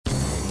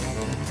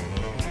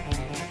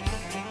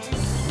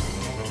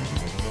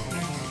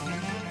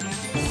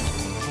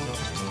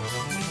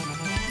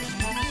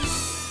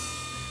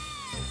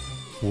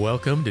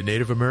Welcome to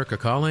Native America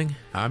Calling.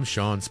 I'm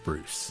Sean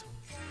Spruce.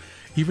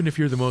 Even if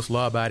you're the most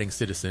law-abiding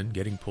citizen,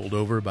 getting pulled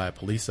over by a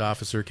police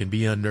officer can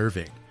be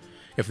unnerving.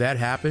 If that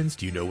happens,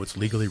 do you know what's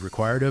legally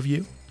required of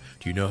you?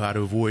 Do you know how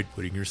to avoid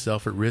putting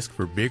yourself at risk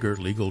for bigger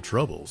legal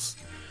troubles?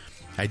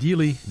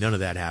 Ideally, none of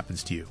that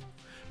happens to you.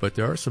 But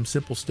there are some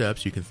simple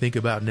steps you can think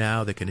about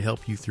now that can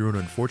help you through an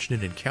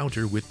unfortunate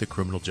encounter with the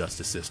criminal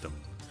justice system.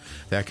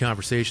 That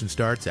conversation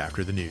starts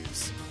after the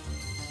news.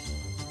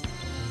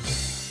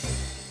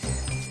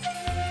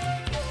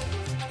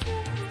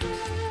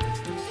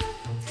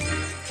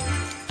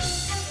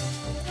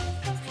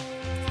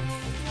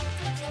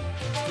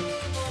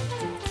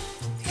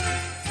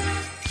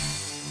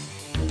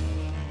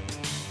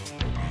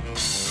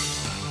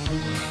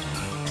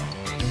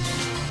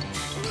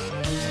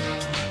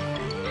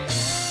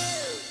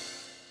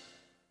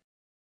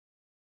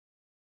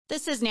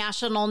 This is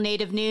National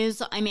Native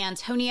News. I'm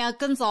Antonia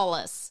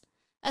Gonzalez.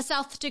 A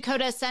South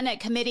Dakota Senate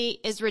committee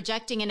is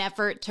rejecting an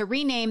effort to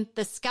rename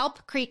the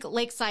Scalp Creek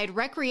Lakeside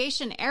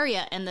Recreation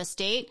Area in the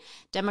state.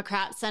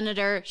 Democrat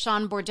Senator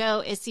Sean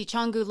Bordeaux is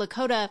Sicangu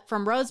Lakota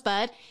from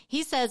Rosebud.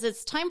 He says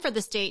it's time for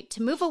the state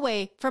to move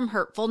away from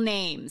hurtful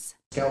names.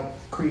 Scalp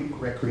Creek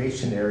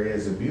Recreation Area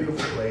is a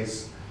beautiful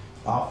place,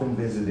 often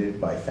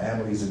visited by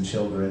families and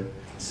children.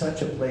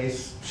 Such a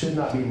place should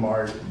not be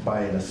marred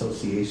by an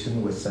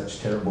association with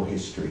such terrible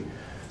history.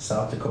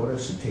 South Dakota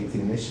should take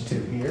the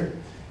initiative here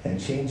and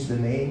change the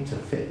name to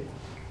fit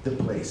the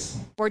place.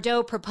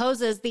 Bordeaux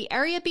proposes the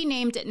area be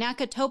named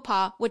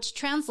Nakatopa, which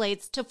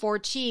translates to Four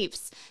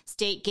Chiefs.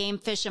 State Game,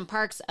 Fish, and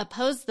Parks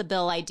oppose the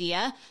bill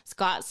idea.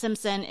 Scott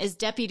Simpson is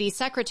deputy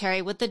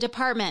secretary with the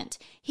department.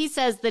 He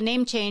says the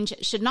name change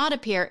should not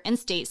appear in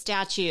state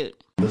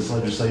statute. This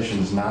legislation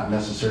is not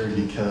necessary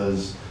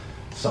because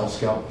South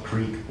Scalp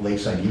Creek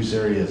Lakeside Use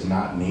Area is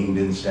not named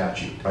in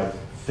statute. I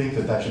think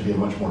that should be a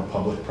much more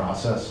public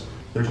process.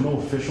 There's no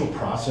official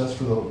process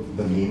for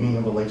the naming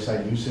of a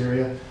lakeside use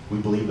area. We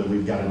believe that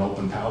we've got an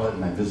open palette,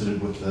 and I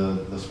visited with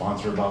the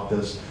sponsor about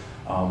this.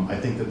 I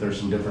think that there's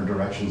some different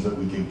directions that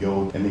we could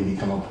go and maybe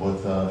come up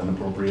with an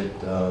appropriate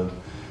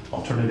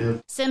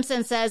alternative.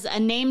 Simpson says a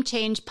name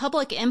change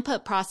public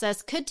input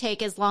process could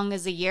take as long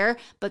as a year,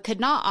 but could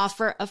not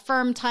offer a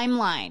firm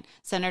timeline.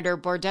 Senator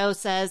Bordeaux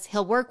says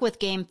he'll work with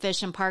Game,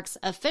 Fish, and Parks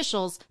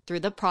officials through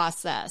the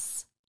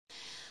process.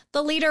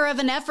 The leader of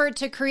an effort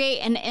to create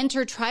an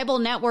intertribal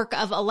network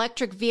of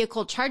electric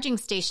vehicle charging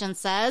stations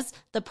says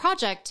the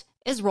project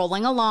is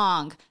rolling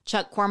along.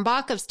 Chuck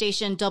Kornbach of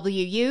station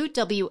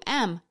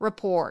WUWM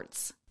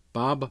reports.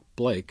 Bob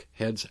Blake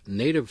heads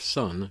Native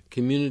Sun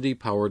Community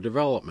Power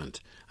Development,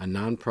 a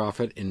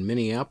nonprofit in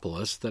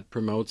Minneapolis that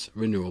promotes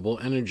renewable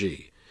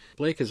energy.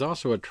 Blake is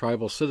also a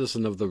tribal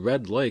citizen of the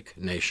Red Lake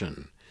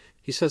Nation.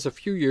 He says a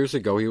few years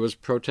ago he was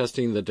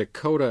protesting the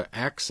Dakota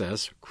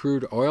Access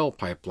crude oil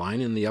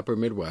pipeline in the upper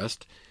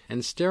Midwest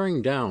and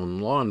staring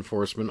down law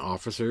enforcement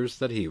officers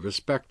that he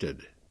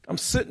respected. I'm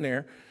sitting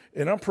there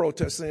and I'm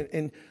protesting,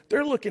 and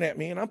they're looking at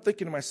me, and I'm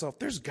thinking to myself,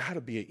 there's got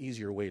to be an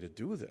easier way to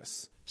do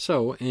this.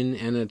 So, in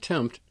an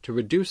attempt to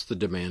reduce the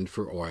demand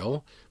for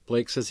oil,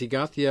 Blake says he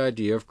got the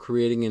idea of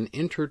creating an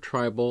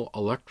intertribal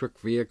electric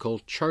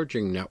vehicle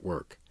charging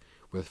network.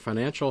 With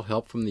financial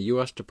help from the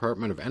U.S.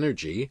 Department of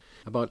Energy,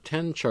 about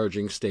 10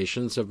 charging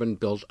stations have been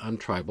built on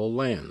tribal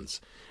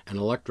lands, and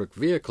electric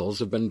vehicles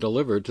have been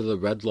delivered to the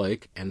Red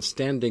Lake and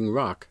Standing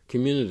Rock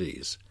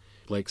communities.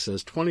 Blake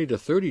says 20 to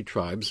 30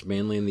 tribes,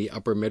 mainly in the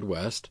upper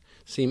Midwest,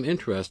 seem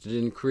interested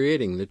in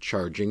creating the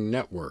charging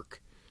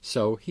network.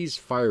 So he's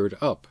fired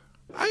up.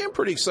 I am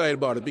pretty excited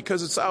about it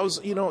because it's always,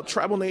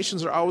 tribal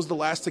nations are always the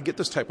last to get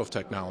this type of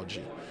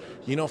technology.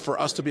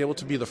 For us to be able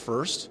to be the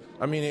first,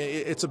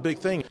 it's a big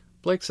thing.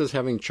 Blake says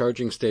having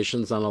charging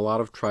stations on a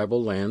lot of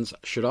tribal lands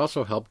should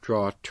also help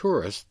draw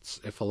tourists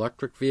if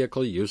electric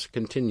vehicle use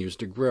continues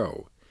to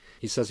grow.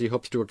 He says he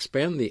hopes to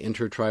expand the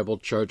intertribal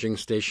charging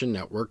station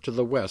network to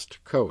the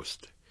West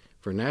Coast.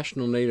 For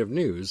National Native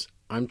News,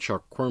 I'm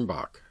Chuck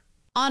Kornbach.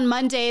 On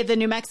Monday, the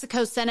New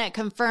Mexico Senate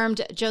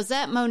confirmed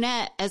Josette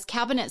Monette as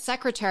Cabinet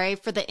Secretary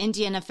for the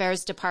Indian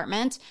Affairs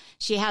Department.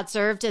 She had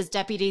served as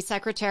Deputy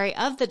Secretary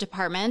of the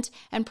department,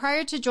 and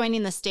prior to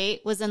joining the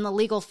state was in the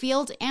legal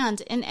field and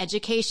in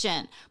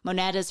education.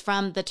 Monette is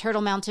from the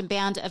Turtle Mountain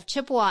Band of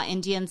Chippewa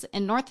Indians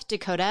in North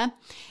Dakota,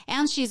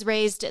 and she's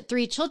raised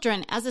 3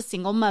 children as a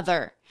single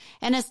mother.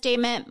 In a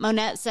statement,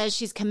 Monette says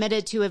she's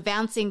committed to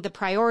advancing the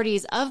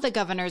priorities of the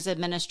governor's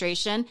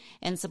administration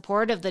in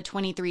support of the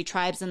 23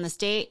 tribes in the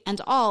state and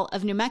all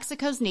of New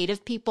Mexico's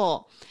Native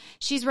people.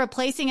 She's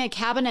replacing a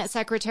cabinet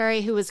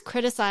secretary who was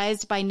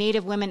criticized by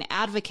Native women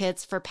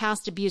advocates for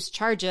past abuse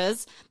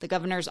charges. The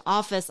governor's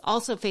office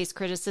also faced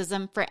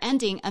criticism for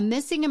ending a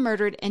missing and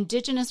murdered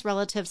Indigenous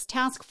relatives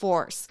task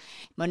force.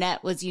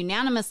 Monette was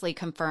unanimously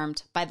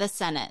confirmed by the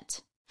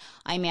Senate.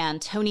 I'm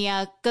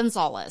Antonia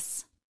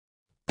Gonzalez.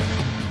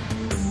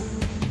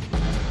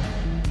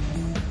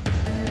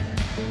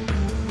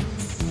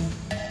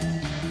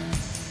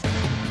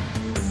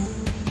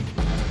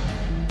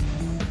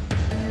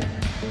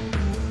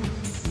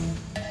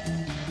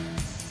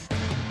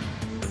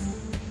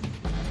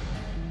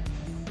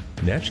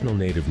 National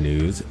Native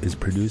News is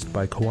produced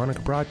by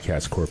Koahnic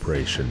Broadcast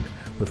Corporation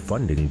with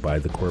funding by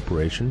the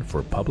Corporation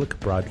for Public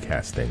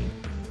Broadcasting.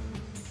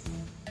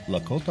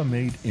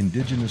 Lakota-made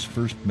indigenous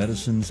first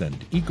medicines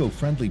and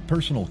eco-friendly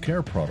personal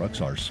care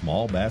products are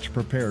small batch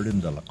prepared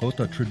in the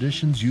Lakota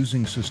traditions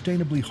using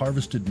sustainably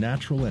harvested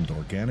natural and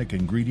organic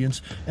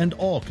ingredients, and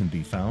all can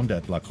be found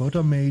at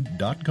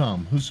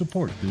lakotamade.com, who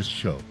support this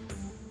show.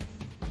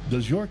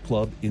 Does your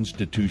club,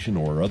 institution,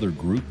 or other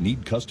group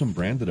need custom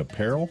branded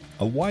apparel?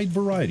 A wide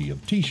variety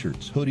of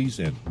t-shirts, hoodies,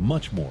 and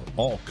much more,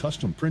 all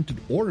custom printed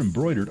or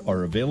embroidered,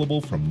 are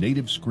available from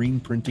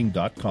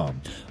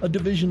nativescreenprinting.com, a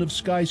division of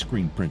Sky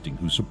Screen Printing,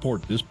 who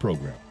support this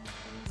program.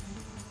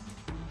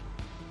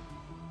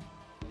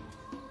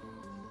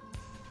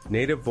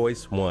 Native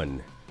Voice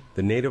One,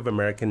 the Native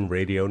American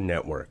Radio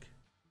Network.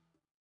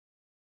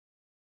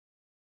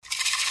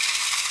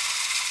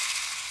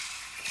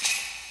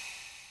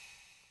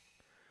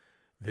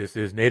 This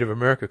is Native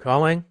America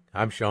Calling.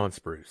 I'm Sean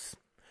Spruce.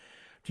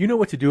 Do you know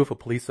what to do if a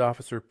police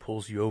officer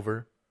pulls you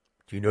over?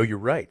 Do you know your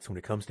rights when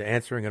it comes to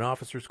answering an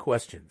officer's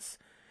questions?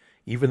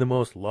 Even the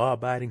most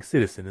law-abiding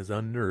citizen is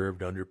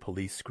unnerved under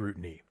police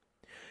scrutiny.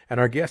 And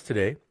our guest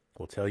today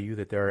will tell you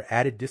that there are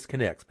added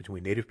disconnects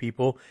between Native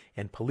people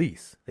and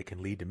police that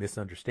can lead to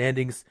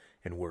misunderstandings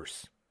and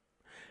worse.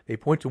 They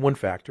point to one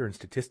factor in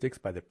statistics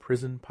by the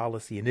Prison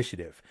Policy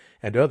Initiative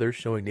and others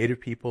showing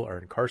Native people are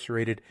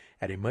incarcerated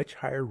at a much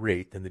higher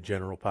rate than the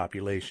general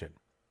population.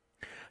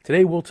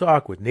 Today we'll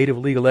talk with Native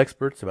legal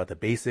experts about the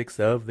basics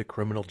of the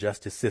criminal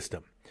justice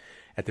system.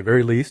 At the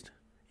very least,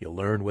 you'll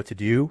learn what to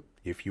do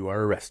if you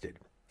are arrested.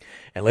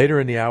 And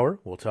later in the hour,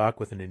 we'll talk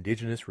with an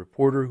Indigenous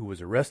reporter who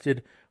was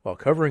arrested while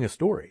covering a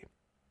story.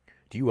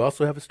 Do you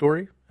also have a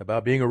story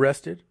about being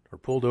arrested or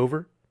pulled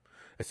over?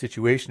 A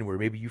situation where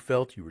maybe you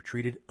felt you were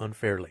treated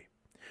unfairly?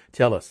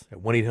 Tell us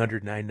at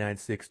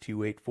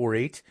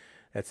 1-800-996-2848.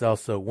 That's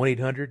also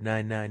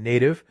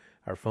 1-800-99-NATIVE.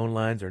 Our phone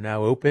lines are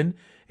now open,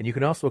 and you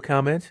can also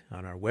comment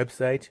on our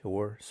website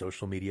or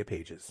social media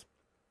pages.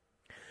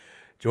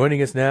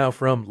 Joining us now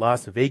from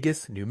Las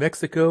Vegas, New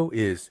Mexico,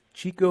 is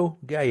Chico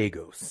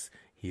Gallegos.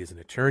 He is an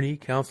attorney,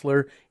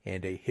 counselor,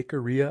 and a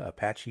Jicarilla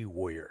Apache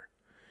warrior.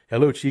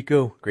 Hello,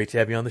 Chico. Great to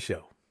have you on the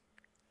show.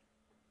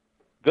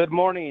 Good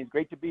morning. It's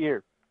great to be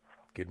here.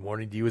 Good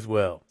morning to you as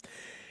well.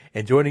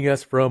 And joining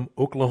us from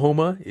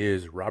Oklahoma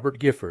is Robert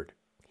Gifford.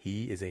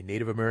 He is a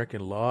Native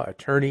American law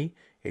attorney,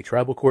 a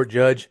tribal court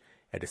judge,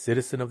 and a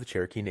citizen of the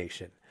Cherokee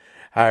Nation.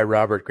 Hi,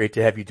 Robert. Great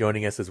to have you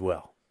joining us as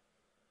well.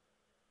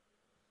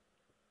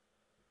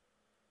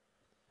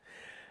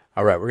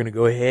 All right, we're going to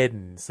go ahead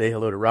and say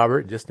hello to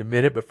Robert in just a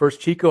minute. But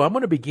first, Chico, I'm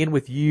going to begin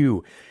with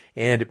you.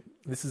 And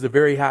this is a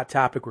very hot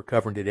topic we're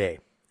covering today.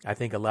 I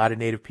think a lot of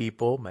Native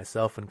people,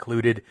 myself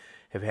included,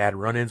 have had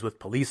run-ins with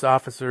police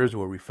officers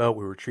where we felt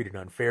we were treated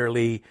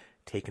unfairly,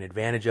 taken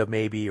advantage of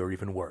maybe, or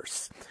even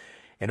worse.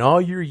 In all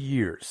your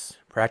years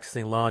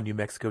practicing law in New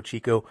Mexico,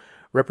 Chico,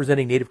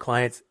 representing Native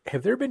clients,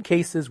 have there been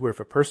cases where if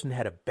a person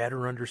had a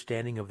better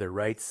understanding of their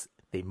rights,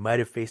 they might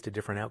have faced a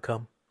different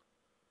outcome?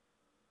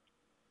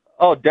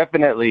 Oh,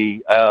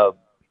 definitely.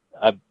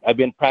 I've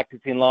been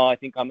practicing law. I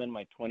think I'm in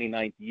my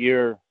 29th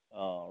year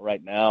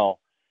right now.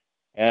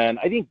 And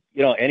I think,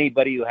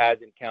 anybody who has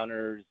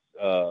encounters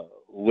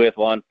with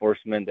law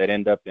enforcement that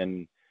end up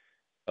in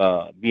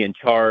being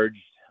charged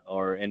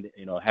or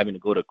having to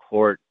go to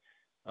court,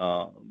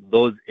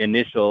 those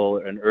initial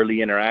and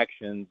early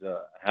interactions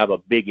have a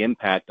big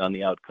impact on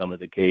the outcome of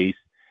the case.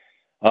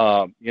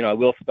 I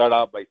will start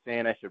out by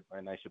saying I should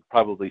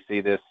probably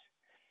say this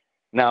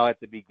now at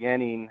the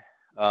beginning.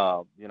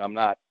 I'm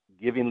not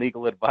giving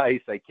legal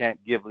advice. I can't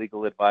give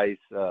legal advice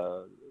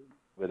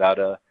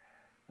without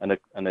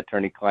an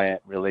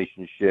attorney-client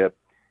relationship.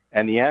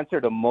 And the answer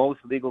to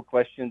most legal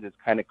questions is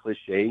kind of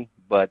cliche,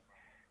 but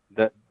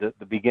the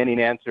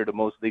beginning answer to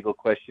most legal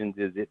questions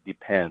is it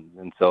depends.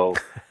 And so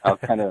I'll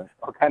kind of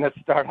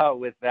start out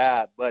with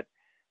that. But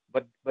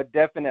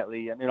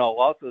definitely, I'll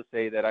also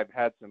say that I've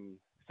had some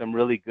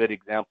really good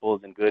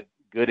examples and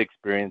good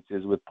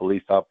experiences with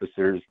police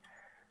officers.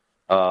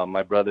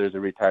 My brother is a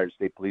retired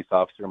state police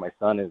officer. My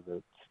son is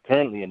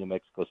currently a New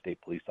Mexico State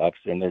police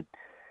officer, and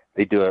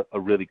they do a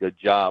really good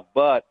job.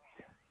 But,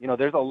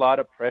 there's a lot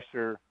of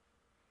pressure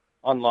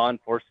on law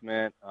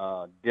enforcement,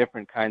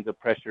 different kinds of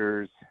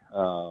pressures,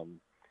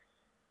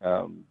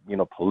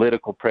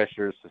 political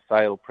pressures,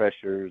 societal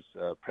pressures,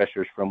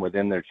 pressures from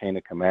within their chain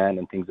of command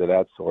and things of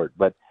that sort.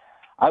 But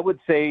I would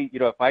say,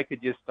 if I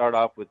could just start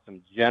off with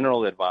some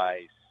general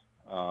advice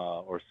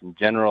or some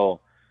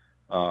general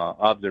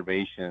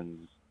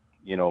observations,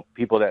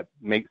 people that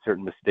make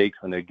certain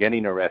mistakes when they're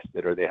getting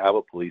arrested or they have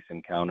a police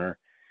encounter.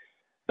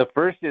 The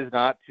first is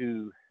not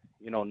to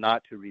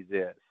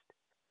resist.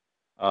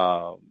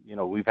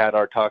 We've had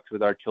our talks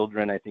with our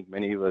children. I think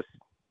many of us,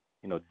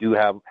 do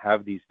have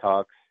these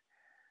talks.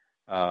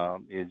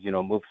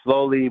 Move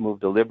slowly, move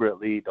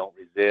deliberately, don't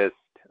resist.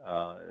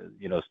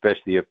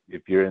 Especially if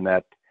you're in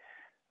that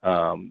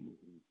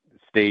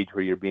stage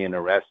where you're being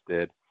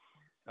arrested.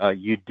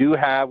 You do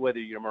have, whether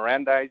you're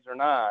Mirandized or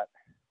not,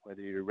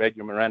 whether you read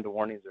your Miranda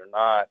warnings or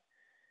not,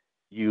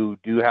 you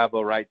do have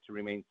a right to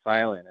remain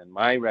silent. And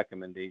my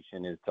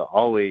recommendation is to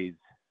always,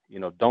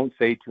 don't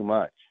say too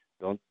much.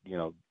 Don't,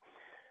 you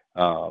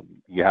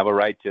have a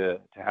right to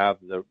have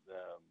the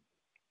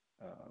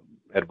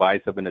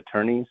advice of an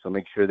attorney. So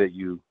make sure that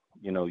you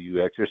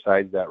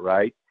exercise that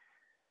right.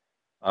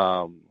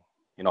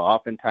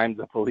 Oftentimes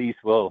the police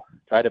will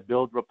try to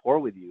build rapport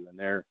with you, and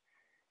they're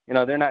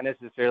not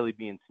necessarily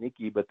being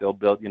sneaky, but they'll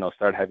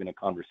start having a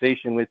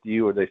conversation with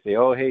you, or they say,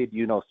 oh, hey, do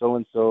you know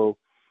so-and-so?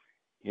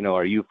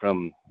 Are you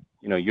from,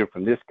 you're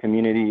from this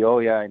community? Oh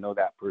yeah, I know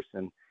that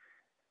person.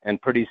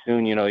 And pretty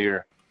soon,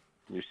 you're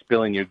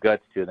spilling your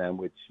guts to them,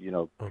 which,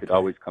 could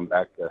always come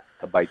back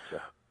to bite you.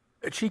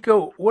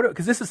 Chico,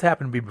 because this has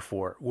happened to me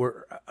before,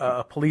 where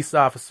a police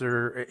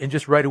officer, and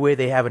just right away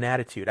they have an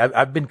attitude.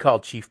 I've been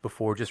called chief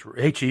before, just,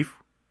 hey, chief,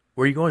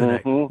 where are you going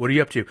tonight? Mm-hmm. What are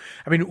you up to?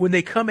 I mean, when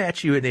they come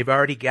at you and they've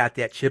already got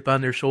that chip on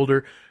their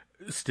shoulder,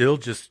 still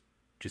just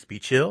be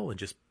chill and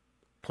just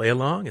play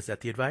along. Is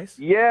that the advice?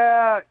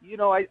 Yeah,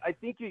 I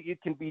think you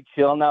can be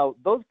chill. Now,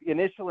 those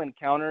initial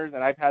encounters,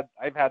 and I've had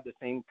the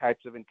same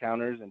types of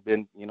encounters and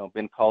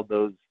been called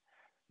those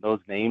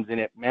names, and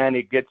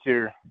it gets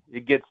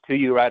to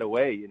you right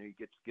away.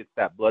 It gets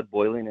that blood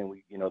boiling,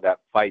 and that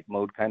fight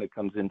mode kind of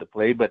comes into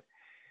play. But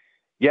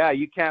yeah,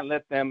 you can't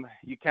let them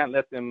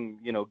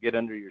get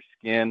under your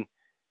skin.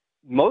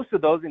 Most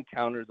of those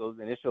encounters, those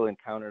initial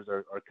encounters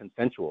are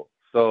consensual.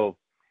 So,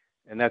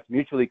 and that's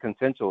mutually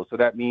consensual. So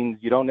that means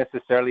you don't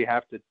necessarily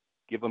have to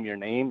give them your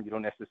name. You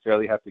don't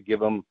necessarily have to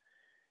give them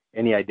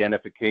any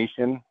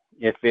identification.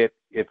 If it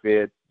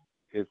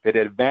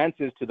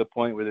advances to the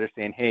point where they're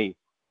saying, hey,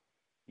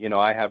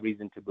 I have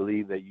reason to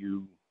believe that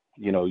you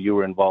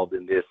were involved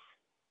in this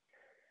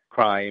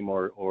crime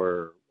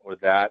or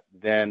that,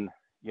 then,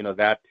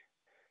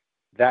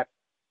 that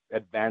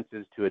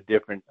advances to a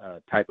different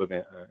type of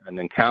an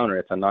encounter.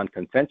 It's a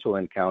non-consensual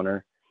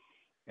encounter.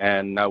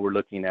 And now we're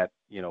looking at,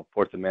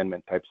 Fourth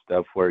Amendment type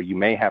stuff where you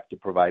may have to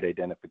provide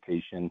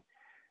identification.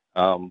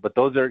 But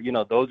those are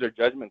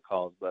judgment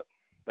calls. But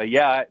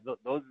yeah,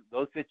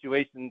 those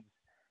situations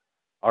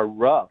are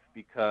rough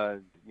because,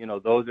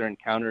 those are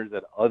encounters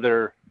that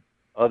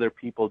other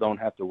people don't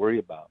have to worry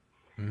about.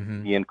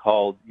 Mm-hmm. Being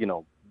called,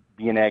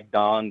 being egged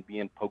on,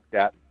 being poked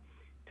at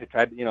to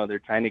try, they're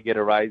trying to get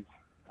a rise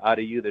out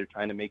of you. They're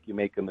trying to make you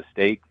make a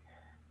mistake.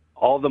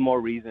 All the more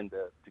reason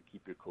to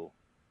keep your cool.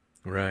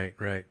 Right.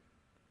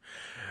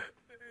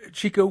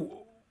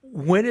 Chico,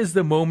 when is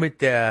the moment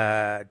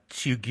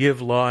that you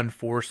give law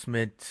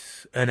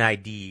enforcement an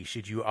ID?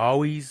 Should you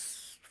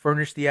always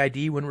furnish the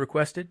ID when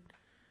requested?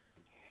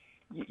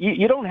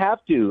 You don't have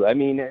to. I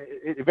mean,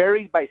 it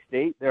varies by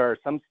state. There are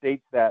some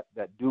states that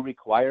do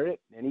require it.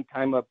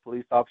 Anytime a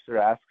police officer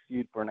asks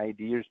you for an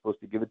ID, you're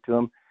supposed to give it to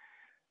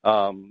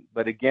them.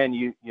 But again,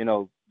 you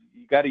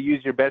got to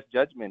use your best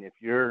judgment. If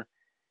you're,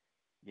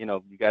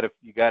 you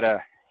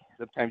gotta.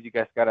 Sometimes you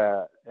guys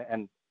gotta,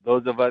 and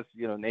those of us,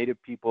 Native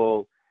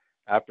people,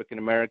 African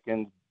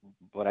Americans,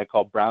 what I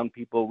call brown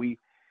people, we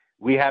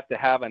have to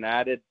have an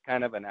added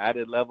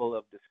level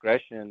of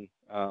discretion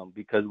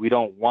because we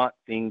don't want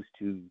things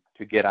to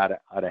get out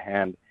of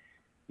hand.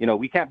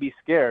 We can't be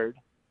scared,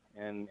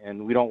 and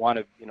we don't want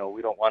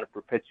to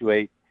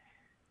perpetuate,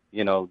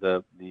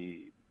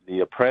 the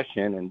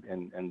oppression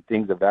and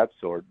things of that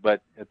sort.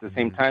 But at the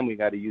same time, we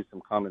got to use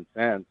some common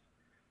sense.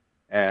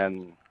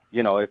 And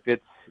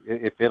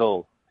if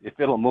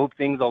it'll move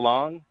things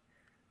along,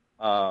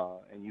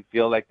 and you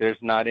feel like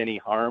there's not any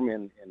harm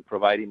in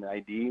providing the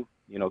ID,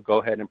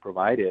 go ahead and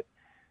provide it.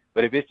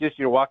 But if it's just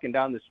you're walking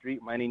down the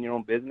street minding your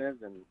own business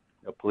and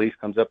the police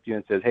comes up to you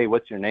and says, hey,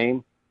 what's your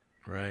name?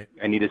 Right.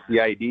 I need to see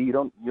ID. You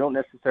don't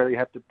necessarily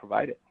have to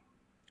provide it.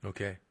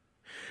 Okay.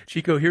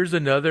 Chico, here's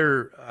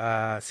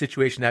another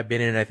situation I've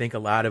been in, and I think a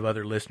lot of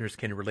other listeners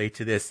can relate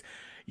to this.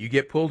 You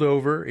get pulled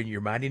over and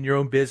you're minding your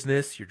own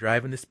business. You're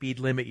driving the speed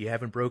limit. You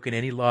haven't broken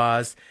any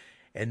laws.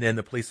 And then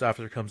the police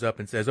officer comes up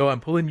and says, oh,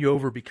 I'm pulling you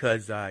over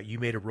because you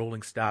made a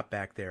rolling stop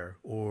back there,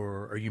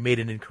 or you made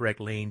an incorrect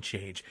lane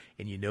change.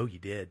 And you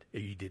did, or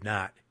you did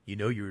not. You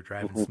were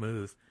driving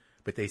smooth,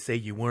 but they say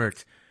you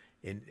weren't.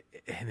 And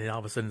then all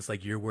of a sudden it's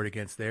like your word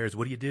against theirs.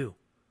 What do you do?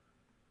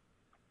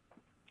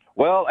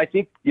 Well, I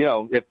think,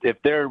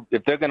 if they're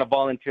going to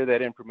volunteer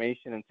that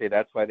information and say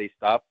that's why they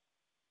stopped,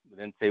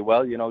 then say,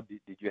 well,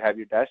 did you have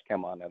your dash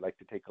cam on? I'd like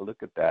to take a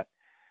look at that.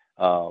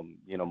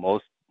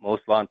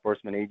 Most law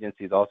enforcement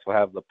agencies also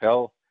have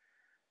lapel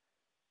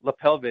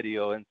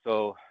video, and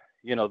so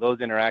those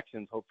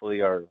interactions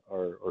hopefully are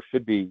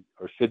should be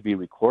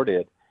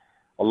recorded.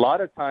 A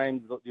lot of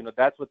times,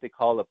 that's what they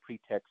call a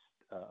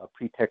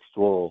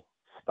pretextual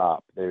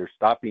stop. They're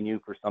stopping you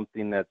for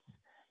something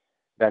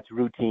that's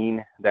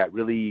routine, that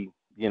really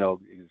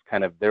is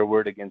kind of their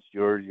word against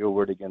yours, your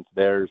word against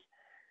theirs,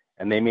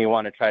 and they may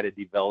want to try to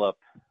develop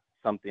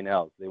something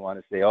else. They want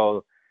to say,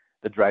 oh,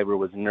 the driver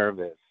was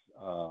nervous.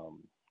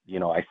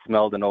 I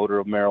smelled an odor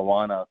of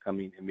marijuana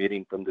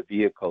emitting from the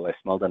vehicle. I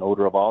smelled an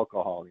odor of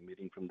alcohol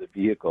emitting from the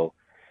vehicle.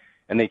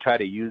 And they try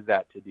to use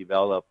that to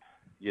develop,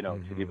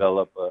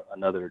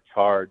 another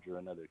charge or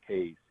another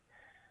case.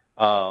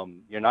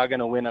 you're not going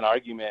to win an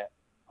argument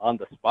on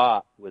the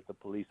spot with a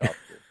police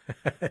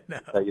officer. No.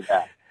 I'll tell you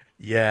that.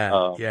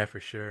 Yeah, for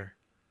sure.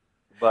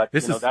 But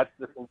that's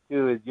the thing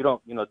too, is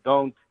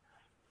don't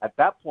at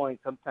that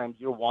point, sometimes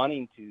you're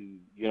wanting to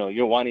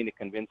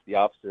convince the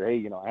officer,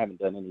 hey, I haven't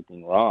done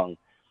anything wrong.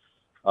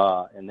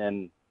 And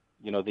then,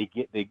 they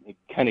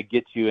kind of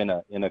get you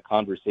in a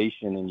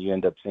conversation, and you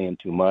end up saying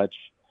too much.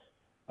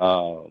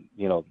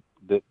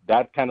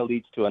 That kind of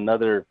leads to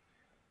another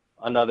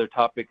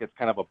topic. It's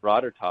kind of a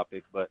broader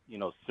topic, but,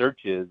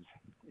 searches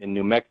in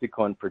New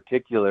Mexico in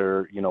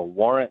particular,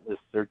 warrantless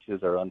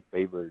searches are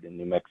unfavored in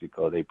New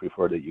Mexico. They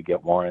prefer that you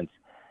get warrants.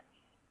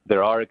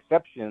 There are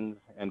exceptions,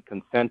 and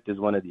consent is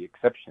one of the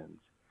exceptions.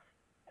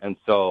 And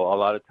so a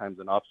lot of times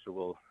an officer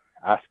will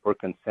ask for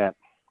consent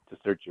to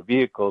search your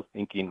vehicle,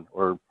 thinking,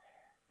 or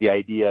the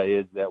idea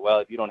is that, well,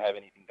 if you don't have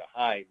anything to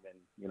hide, then,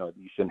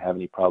 you shouldn't have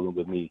any problem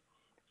with me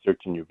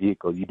searching your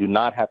vehicle. You do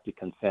not have to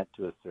consent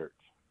to a search.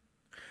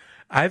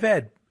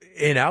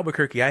 In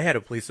Albuquerque, I had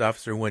a police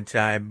officer one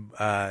time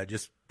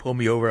just pull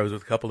me over. I was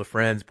with a couple of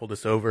friends, pulled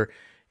us over,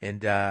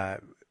 and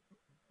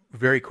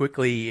very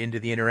quickly into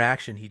the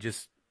interaction, he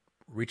just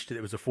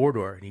it was a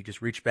 4-door, and he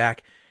just reached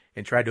back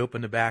and tried to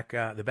open the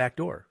back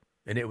door,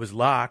 and it was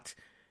locked.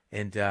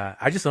 And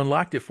I just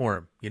unlocked it for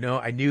him.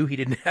 I knew he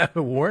didn't have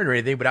a warrant or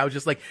anything, but I was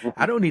just like,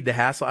 I don't need the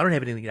hassle. I don't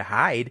have anything to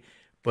hide.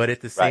 But at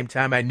the same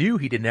time, I knew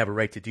he didn't have a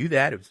right to do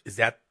that. Is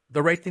that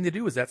the right thing to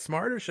do? Is that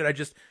smart, or should I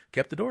just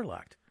kept the door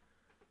locked?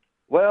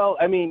 Well,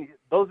 I mean,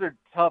 those are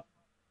tough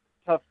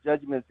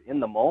judgments in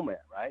the moment,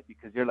 right?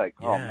 Because you're like,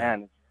 oh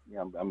man,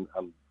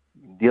 I'm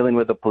dealing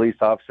with a police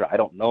officer. I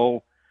don't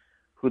know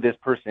who this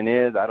person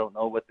is. I don't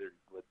know what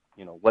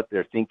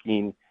they're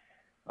thinking.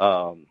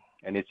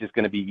 And it's just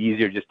going to be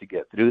easier just to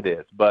get through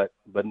this. But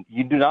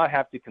you do not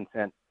have to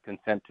consent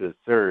to a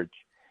search.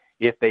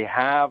 If they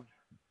have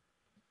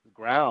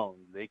grounds,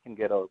 they can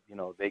get a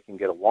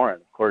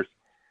warrant. Of course,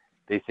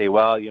 they say,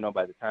 well,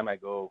 by the time I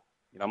go,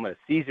 I'm going to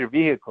seize your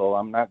vehicle.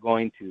 I'm not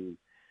going to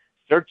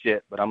search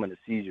it, but I'm going to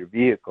seize your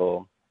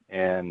vehicle.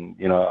 And,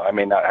 I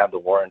may not have the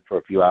warrant for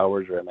a few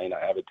hours, or I may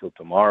not have it till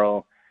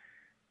tomorrow.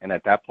 And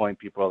at that point,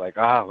 people are like,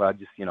 well,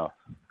 just,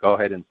 go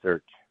ahead and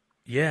search.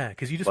 Yeah,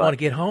 because you just want to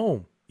get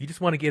home. You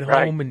just want to get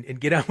home and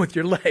get on with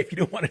your life. You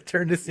don't want to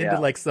turn this into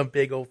like some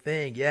big old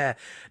thing. Yeah.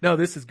 No,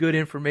 this is good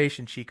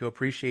information, Chico.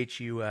 Appreciate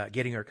you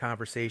getting our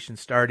conversation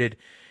started.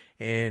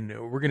 And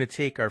we're going to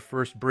take our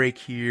first break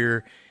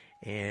here.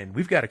 And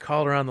we've got a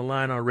caller on the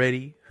line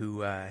already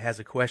who has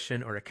a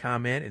question or a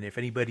comment. And if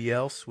anybody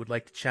else would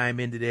like to chime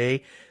in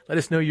today, let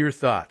us know your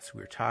thoughts.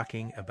 We're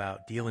talking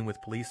about dealing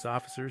with police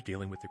officers,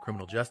 dealing with the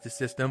criminal justice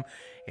system.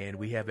 And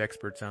we have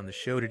experts on the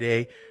show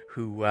today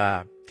who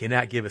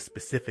cannot give us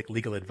specific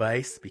legal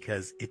advice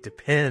because it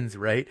depends,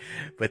 right?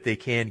 But they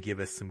can give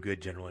us some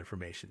good general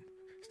information.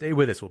 Stay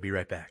with us. We'll be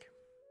right back.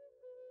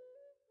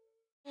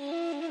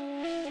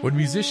 When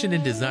musician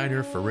and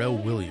designer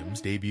Pharrell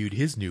Williams debuted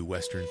his new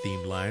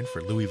Western-themed line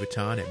for Louis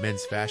Vuitton at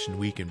Men's Fashion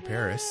Week in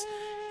Paris,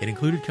 it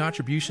included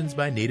contributions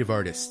by Native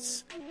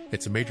artists.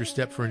 It's a major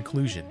step for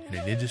inclusion in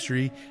an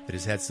industry that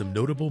has had some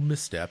notable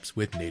missteps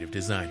with Native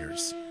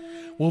designers.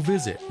 We'll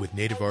visit with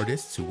Native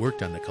artists who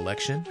worked on the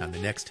collection on the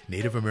next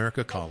Native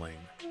America Calling.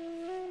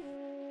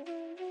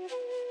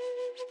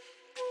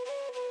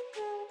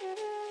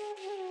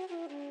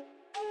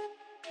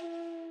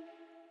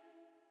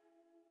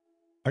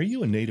 Are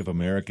you a Native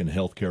American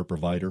healthcare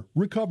provider,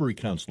 recovery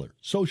counselor,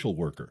 social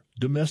worker,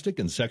 domestic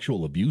and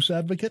sexual abuse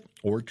advocate,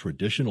 or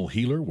traditional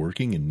healer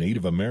working in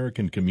Native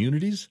American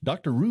communities?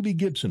 Dr. Ruby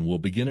Gibson will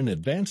begin an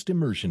advanced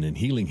immersion in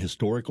healing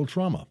historical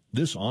trauma.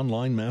 This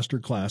online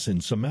masterclass in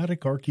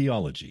somatic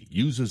archaeology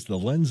uses the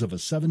lens of a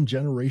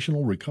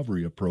 7-generational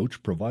recovery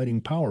approach,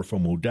 providing powerful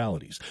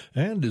modalities,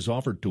 and is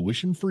offered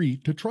tuition-free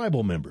to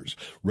tribal members.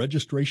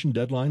 Registration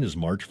deadline is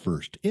March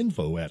 1st.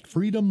 Info at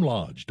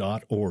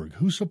freedomlodge.org,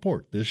 who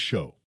support this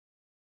show.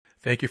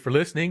 Thank you for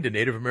listening to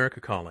Native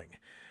America Calling.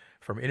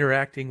 From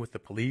interacting with the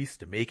police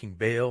to making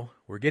bail,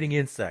 we're getting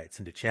insights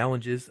into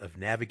challenges of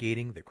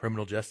navigating the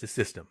criminal justice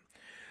system.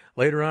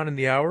 Later on in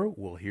the hour,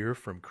 we'll hear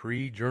from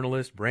Cree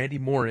journalist Brandy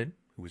Morin,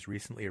 who was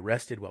recently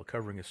arrested while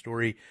covering a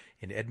story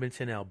in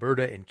Edmonton,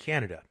 Alberta, in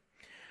Canada.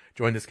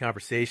 Join this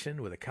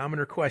conversation with a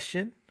comment or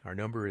question. Our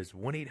number is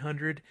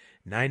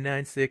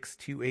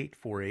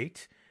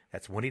 1-800-996-2848.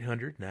 That's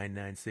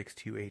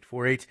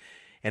 1-800-996-2848.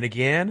 And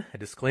again, a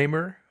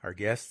disclaimer, our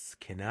guests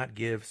cannot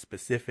give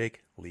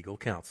specific legal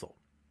counsel.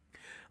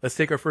 Let's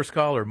take our first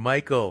caller,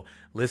 Michael,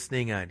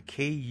 listening on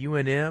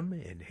KUNM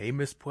in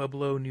Jemez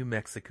Pueblo, New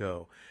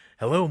Mexico.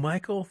 Hello,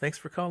 Michael. Thanks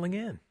for calling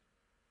in.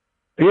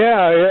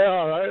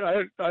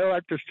 I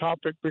like this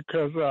topic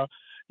because,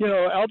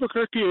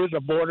 Albuquerque is a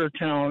border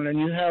town, and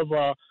you have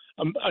a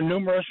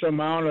numerous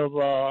amount of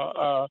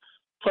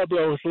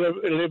Pueblos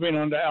living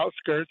on the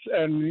outskirts,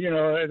 and,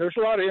 there's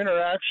a lot of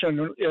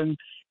interaction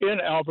in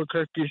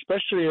Albuquerque,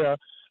 especially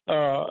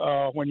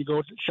when you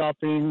go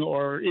shopping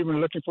or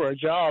even looking for a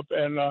job.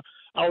 And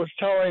I was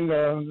telling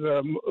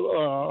the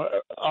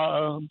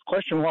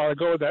question a while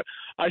ago that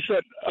I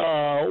said,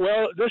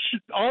 well,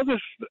 all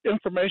this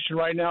information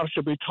right now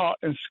should be taught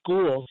in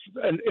schools,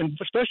 and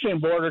especially in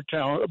border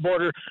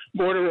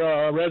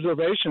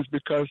reservations,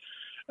 because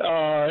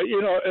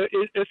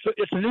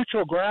it's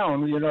neutral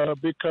ground,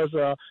 because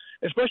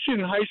especially in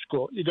high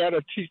school, you got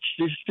to teach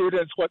these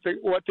students what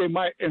they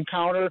might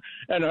encounter,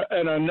 and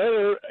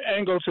another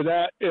angle to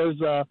that is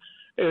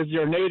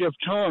your native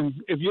tongue.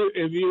 If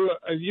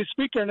you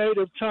speak your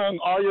native tongue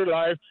all your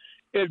life,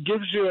 it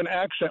gives you an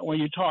accent when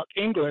you talk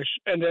English,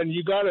 and then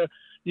you gotta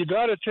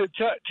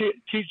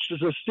teach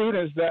the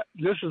students that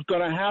this is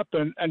going to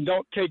happen, and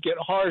don't take it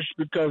harsh,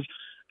 because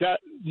that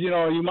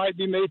you might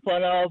be made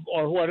fun of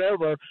or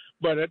whatever,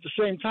 but at the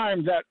same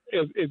time, that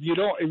if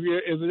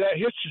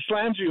that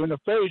slams you in the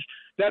face,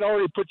 that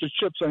already puts the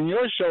chips on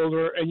your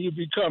shoulder, and you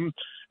become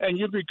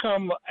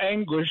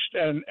anguished,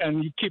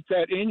 and you keep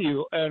that in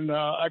you. And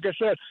like I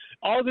said,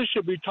 all this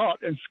should be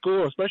taught in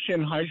school, especially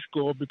in high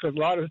school, because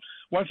not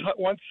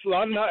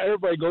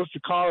everybody goes to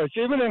college,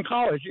 even in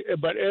college,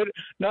 but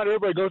not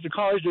everybody goes to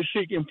college to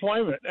seek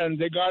employment, and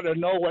they got to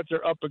know what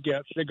they're up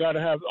against. They got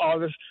to have all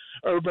this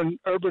urban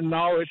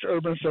knowledge,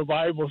 urban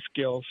survival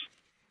skills.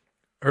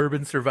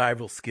 Urban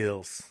survival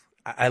skills.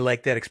 I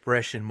like that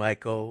expression,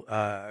 Michael.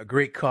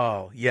 Great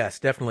call. Yes,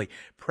 definitely.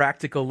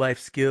 Practical life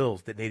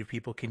skills that Native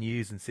people can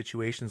use in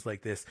situations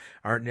like this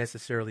aren't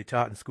necessarily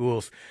taught in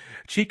schools.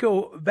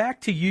 Chico,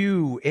 back to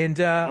you. And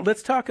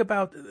let's talk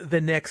about the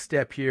next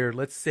step here.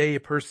 Let's say a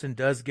person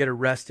does get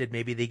arrested.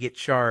 Maybe they get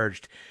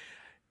charged.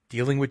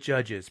 Dealing with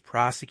judges,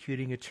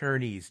 prosecuting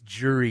attorneys,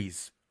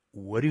 juries.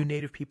 What do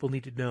Native people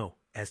need to know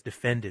as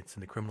defendants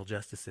in the criminal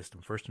justice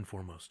system, first and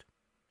foremost?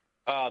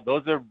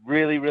 Those are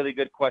really, really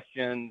good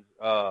questions.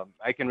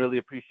 I can really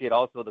appreciate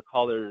also the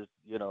callers'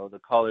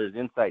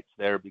 insights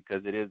there,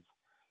 because it is,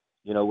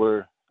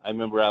 I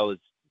remember I'm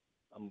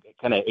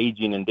kind of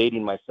aging and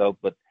dating myself,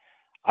 but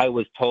I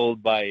was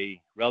told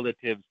by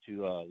relatives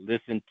to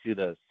listen to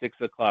the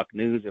 6 o'clock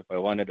news if I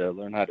wanted to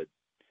learn how to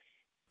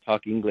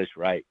talk English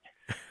right.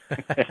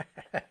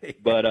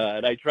 But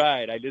and I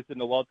tried. I listened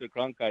to Walter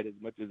Cronkite as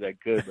much as I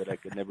could, but I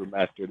could never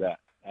master that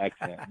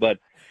accent. But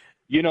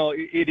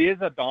it is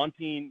a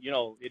daunting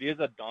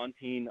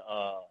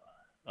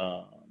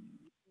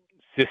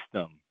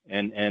system.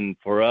 And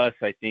for us,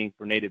 I think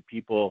for Native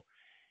people,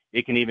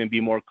 it can even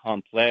be more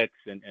complex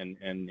and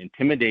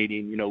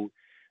intimidating.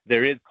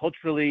 There's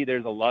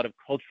a lot of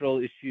cultural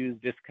issues,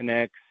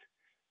 disconnects.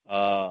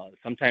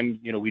 Sometimes,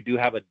 we do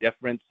have a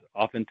deference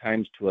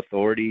oftentimes to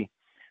authority.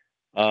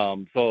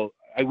 So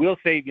I will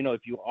say,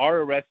 if you are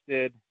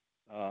arrested,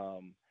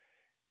 the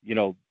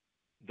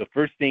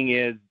first thing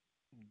is,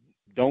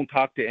 don't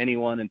talk to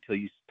anyone until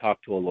you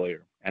talk to a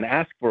lawyer, and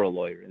ask for a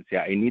lawyer and say,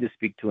 I need to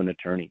speak to an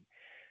attorney.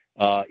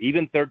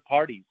 Even third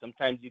parties.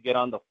 Sometimes you get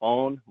on the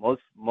phone.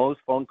 Most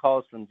phone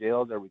calls from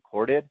jails are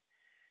recorded,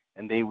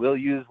 and they will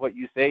use what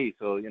you say.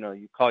 So,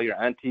 you call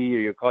your auntie or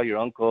you call your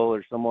uncle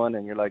or someone,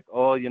 and you're like,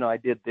 oh, I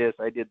did this,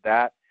 I did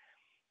that.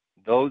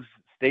 Those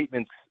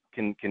statements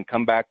can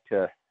come back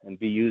to and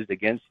be used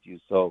against you.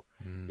 So,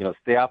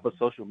 stay off of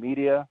social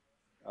media.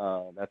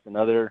 That's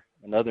another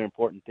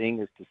important thing,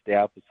 is to stay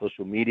off of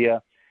social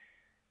media.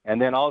 And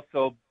then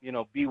also,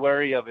 be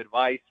wary of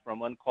advice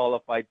from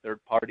unqualified third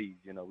parties.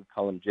 We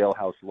call them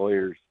jailhouse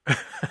lawyers.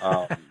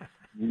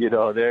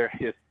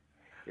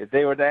 If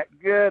they were that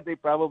good, they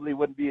probably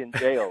wouldn't be in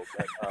jail.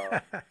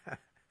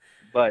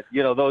 But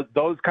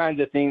those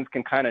kinds of things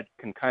can kind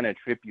of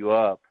trip you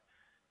up.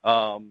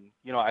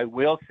 I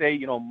will say,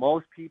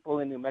 most people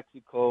in New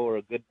Mexico, or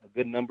a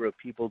good number of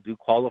people, do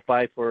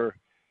qualify for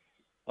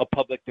a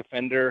public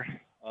defender.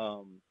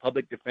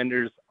 Public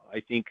defenders, I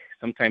think,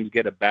 sometimes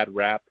get a bad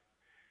rap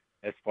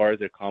as far as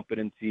their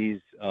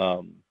competencies.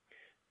 The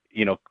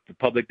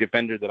public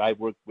defenders that I've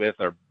worked with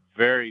are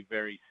very,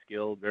 very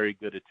skilled, very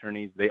good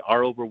attorneys. They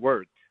are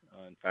overworked.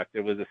 In fact,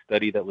 there was a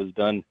study that was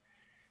done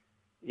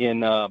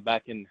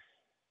back in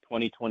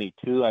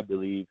 2022, I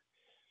believe,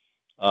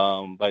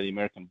 by the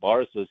American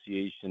Bar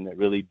Association, that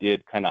really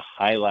did kind of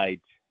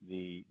highlight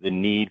the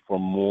need for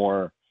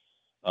more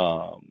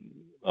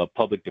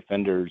public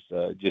defenders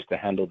just to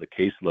handle the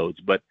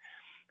caseloads. But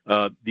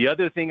the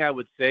other thing I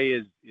would say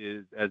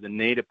is as a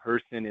Native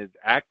person, is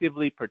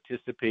actively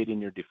participate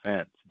in your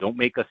defense. Don't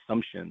make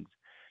assumptions.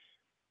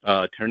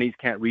 Attorneys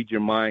can't read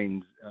your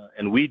minds.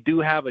 And we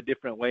do have a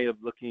different way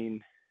of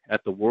looking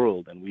at the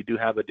world, and we do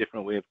have a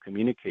different way of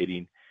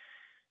communicating.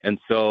 And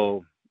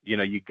so,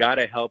 you got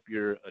to help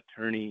your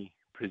attorney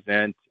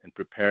present and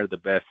prepare the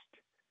best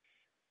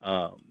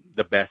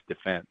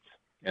defense.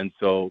 And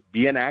so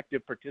be an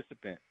active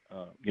participant.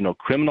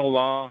 Criminal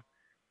law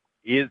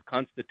is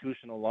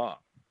constitutional law.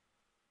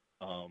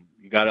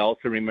 You got to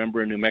also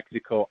remember, in New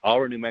Mexico,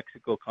 our New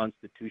Mexico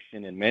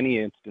Constitution in many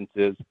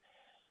instances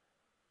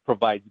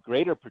provides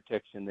greater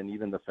protection than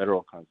even the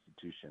federal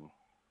Constitution.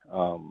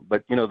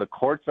 But, the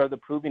courts are the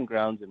proving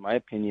grounds, in my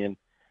opinion.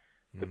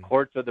 The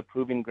courts are the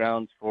proving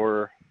grounds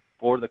for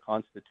the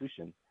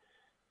Constitution.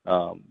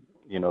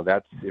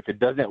 That's, if it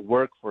doesn't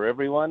work for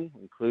everyone,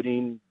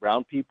 including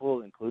brown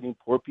people, including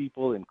poor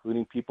people,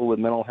 including people with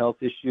mental health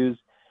issues,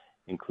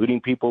 including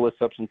people with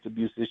substance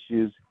abuse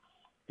issues,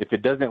 if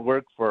it doesn't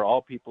work for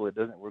all people, it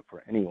doesn't work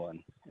for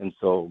anyone. And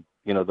so,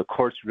 the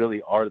courts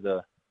really are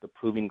the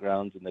proving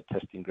grounds and the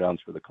testing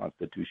grounds for the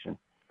Constitution.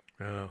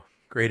 Oh,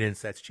 great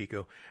insights,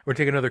 Chico. We're going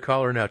to take another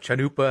caller now,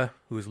 Chanupa,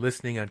 who is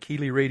listening on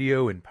Keeley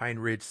Radio in Pine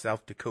Ridge,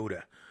 South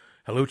Dakota.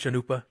 Hello,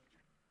 Chanupa.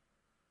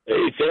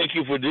 Hey, thank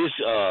you for this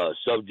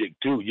subject,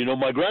 too.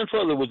 My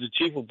grandfather was the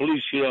chief of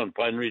police here on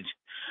Pine Ridge,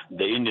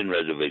 the Indian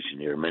reservation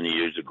here, many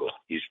years ago.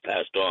 He's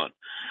passed on.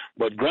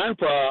 But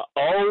Grandpa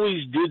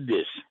always did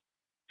this.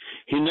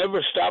 He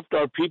never stopped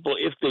our people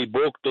if they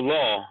broke the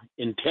law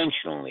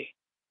intentionally,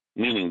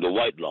 meaning the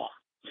white law.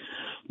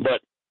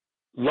 But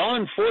law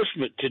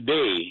enforcement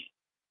today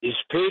is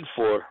paid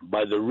for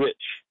by the rich,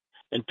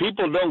 and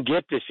people don't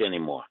get this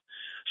anymore.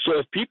 So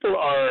if people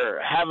are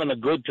having a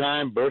good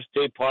time,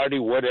 birthday party,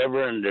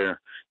 whatever, and they're,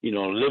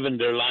 living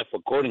their life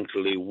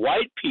accordingly,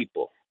 white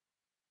people,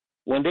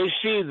 when they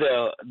see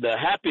the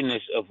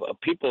happiness of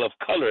people of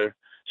color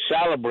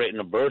celebrating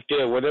a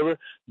birthday or whatever,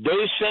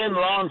 they send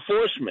law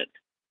enforcement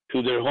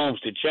to their homes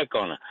to check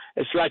on them.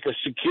 It's like a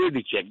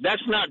security check.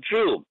 That's not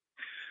true.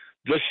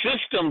 The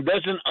system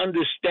doesn't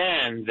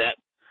understand that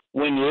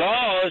when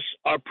laws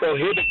are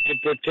prohibited to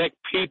protect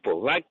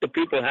people, like the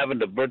people having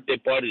the birthday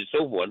party and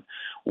so forth,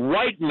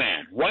 white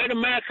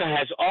America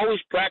has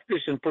always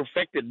practiced and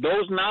perfected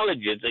those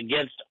knowledges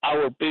against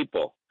our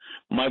people.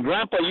 My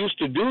grandpa used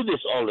to do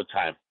this all the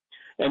time.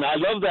 And I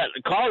love that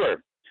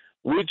caller.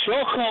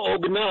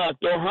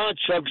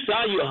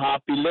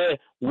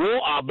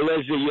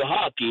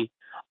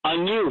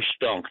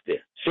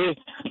 See,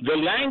 the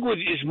language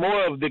is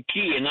more of the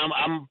key, and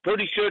I'm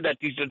pretty sure that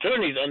these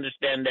attorneys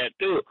understand that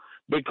too,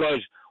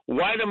 because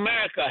white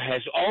America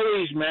has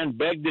always,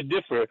 begged to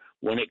differ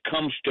when it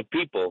comes to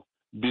people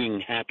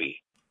being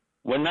happy.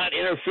 We're not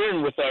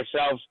interfering with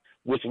ourselves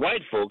with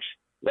white folks.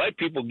 White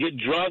people get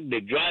drunk,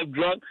 they drive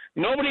drunk.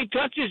 Nobody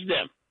touches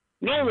them.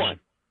 No one.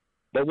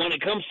 But when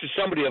it comes to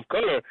somebody of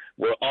color,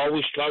 we're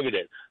always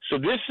targeted. So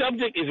this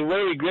subject is a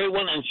very great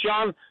one. And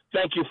Sean,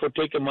 thank you for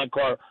taking my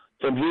call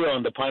from here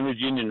on the Pine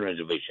Ridge Indian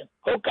Reservation.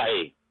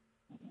 Okay.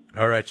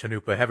 All right,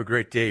 Chanupa. Have a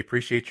great day.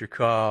 Appreciate your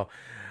call.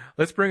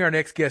 Let's bring our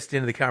next guest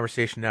into the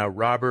conversation now,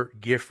 Robert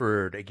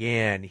Gifford.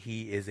 Again,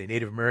 he is a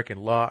Native American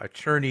law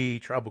attorney,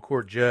 tribal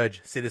court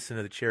judge, citizen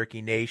of the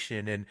Cherokee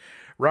Nation. And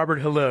Robert,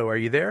 hello. Are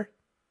you there?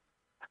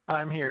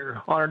 I'm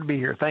here. Honored to be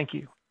here. Thank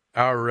you.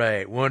 All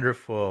right.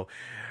 Wonderful.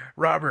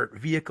 Robert,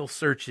 vehicle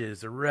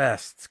searches,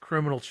 arrests,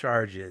 criminal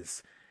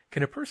charges.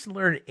 Can a person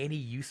learn any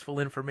useful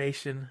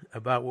information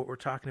about what we're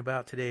talking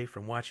about today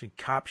from watching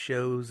cop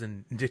shows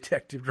and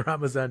detective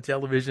dramas on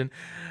television?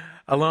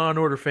 A Law and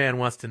Order fan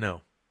wants to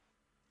know.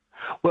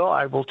 Well,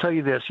 I will tell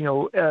you this,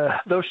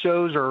 those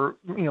shows are,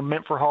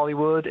 meant for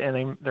Hollywood,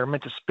 and they're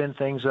meant to spin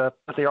things up,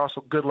 but they're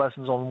also good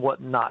lessons on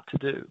what not to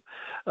do.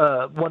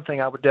 One thing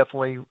I would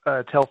definitely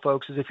tell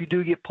folks is if you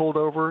do get pulled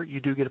over,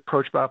 you do get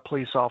approached by a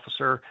police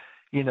officer.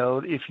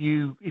 If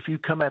you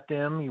come at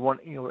them, you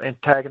want,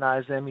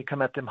 antagonize them, you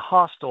come at them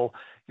hostile,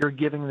 you're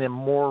giving them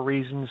more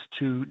reasons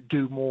to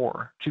do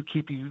more, to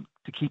keep you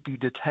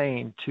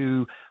detained,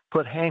 to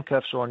put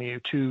handcuffs on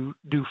you, to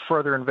do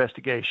further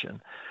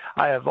investigation.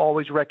 I have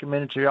always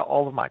recommended to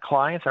all of my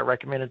clients, I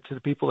recommended to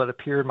the people that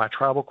appear in my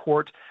tribal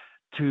court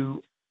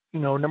to,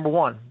 number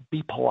one,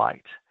 be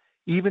polite.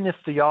 Even if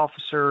the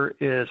officer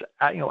is,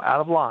 out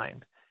of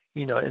line,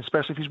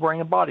 especially if he's wearing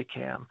a body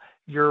cam,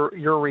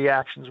 your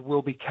reactions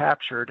will be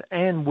captured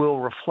and will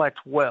reflect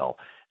well.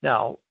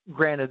 Now,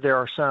 granted, there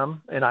are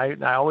some, and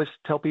I always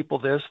tell people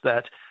this,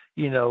 that,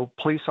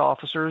 police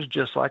officers,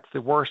 just like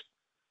the worst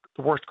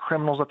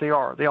criminals that they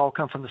all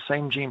come from the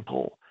same gene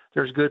pool.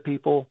 There's good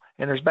people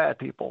and there's bad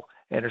people,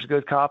 and there's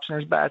good cops and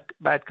there's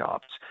bad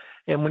cops.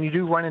 And when you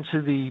do run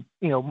into the,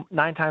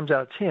 9 times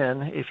out of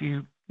 10, if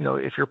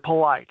you're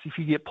polite, if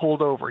you get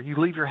pulled over, you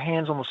leave your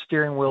hands on the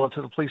steering wheel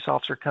until the police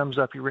officer comes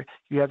up,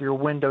 you have your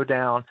window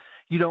down.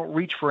 You don't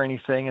reach for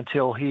anything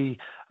until he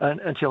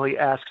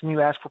asks, and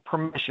you ask for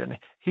permission.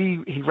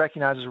 He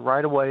recognizes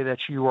right away that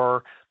you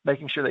are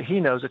making sure that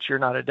he knows that you're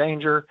not a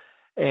danger,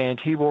 and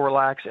he will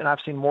relax. And I've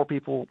seen more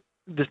people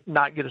just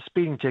not get a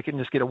speeding ticket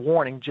and just get a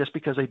warning just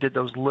because they did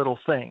those little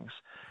things.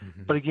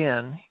 Mm-hmm. But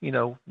again,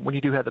 when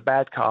you do have the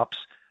bad cops,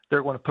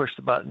 they're going to push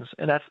the buttons,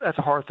 and that's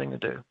a hard thing to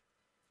do.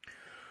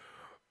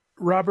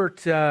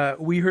 Robert,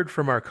 we heard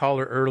from our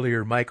caller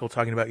earlier, Michael,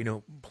 talking about,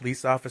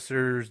 police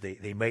officers,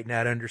 they might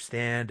not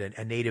understand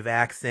a native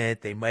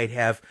accent. They might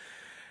have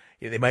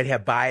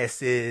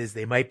biases.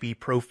 They might be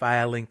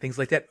profiling, things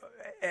like that.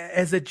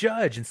 As a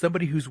judge and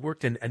somebody who's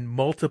worked in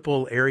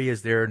multiple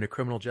areas there in the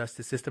criminal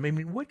justice system,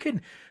 what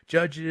can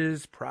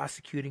judges,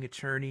 prosecuting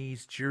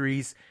attorneys,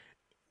 juries,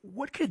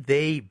 what could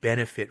they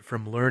benefit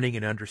from learning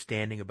and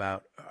understanding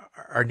about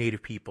our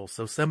Native people?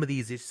 So some of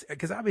these,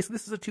 because obviously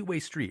this is a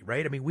two-way street,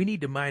 right? We need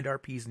to mind our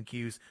P's and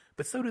Q's,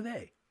 but so do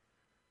they.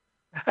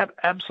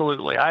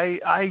 Absolutely.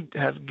 I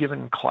have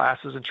given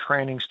classes and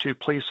trainings to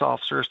police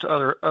officers, to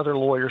other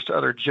lawyers, to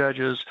other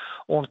judges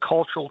on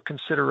cultural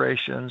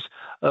considerations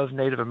of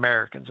Native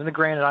Americans. And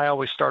granted, I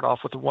always start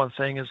off with the one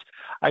thing is,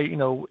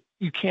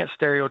 you can't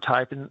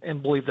stereotype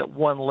and believe that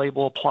one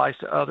label applies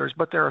to others,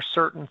 but there are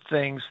certain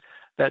things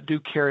that do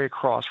carry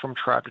across from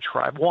tribe to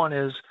tribe. One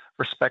is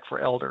respect for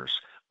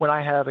elders. When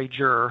I have a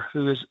juror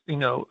who is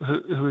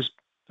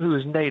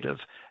Native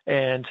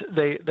and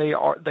they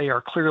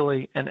are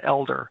clearly an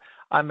elder,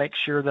 I make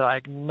sure that I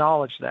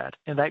acknowledge that,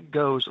 and that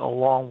goes a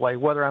long way.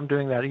 Whether I'm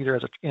doing that either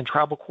in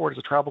tribal court as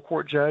a tribal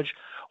court judge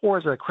or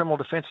as a criminal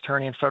defense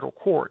attorney in federal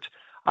court,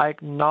 I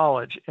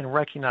acknowledge and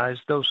recognize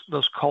those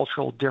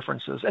cultural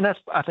differences. And that's,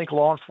 I think,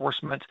 law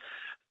enforcement,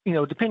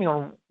 depending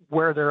on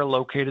where they're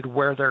located,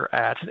 where they're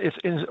at.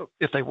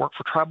 If they work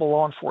for tribal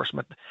law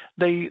enforcement,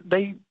 they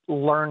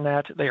learn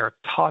that, they are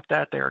taught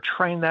that, they are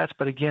trained that.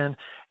 But again,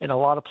 in a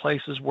lot of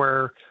places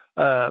where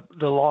the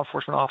law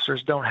enforcement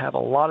officers don't have a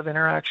lot of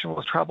interaction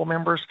with tribal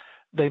members,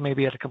 they may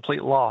be at a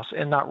complete loss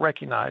and not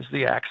recognize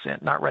the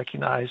accent, not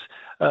recognize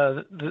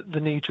the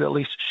need to at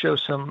least show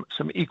some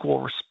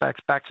equal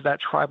respect back to that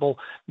tribal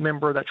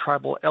member, that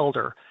tribal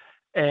elder.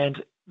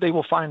 And they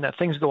will find that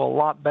things go a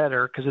lot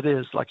better because it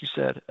is, like you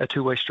said, a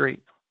two-way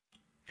street.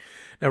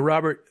 Now,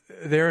 Robert,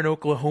 there in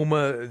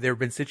Oklahoma, there have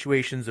been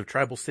situations of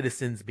tribal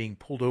citizens being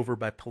pulled over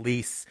by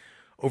police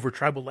over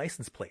tribal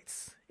license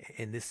plates.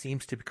 And this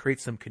seems to create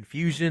some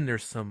confusion.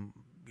 There's some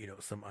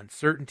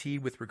uncertainty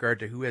with regard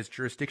to who has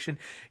jurisdiction.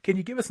 Can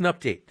you give us an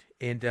update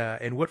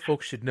and what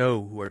folks should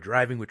know who are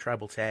driving with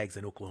tribal tags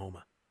in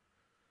Oklahoma?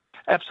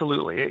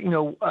 Absolutely.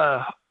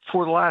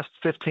 For the last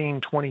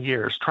 15, 20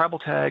 years, tribal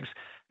tags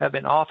have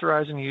been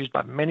authorized and used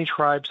by many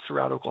tribes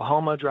throughout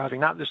Oklahoma, driving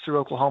not just through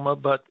Oklahoma,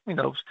 but,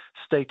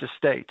 state to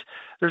state.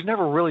 There's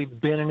never really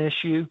been an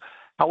issue.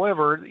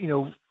 However,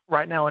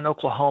 right now in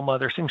Oklahoma,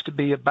 there seems to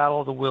be a battle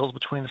of the wills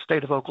between the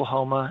state of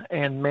Oklahoma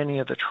and many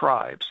of the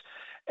tribes.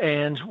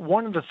 And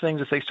one of the things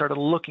that they started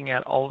looking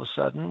at all of a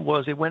sudden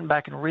was they went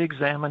back and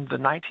re-examined the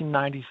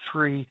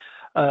 1993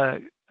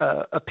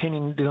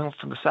 opinion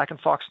from the Sac and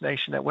Fox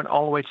Nation that went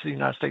all the way to the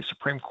United States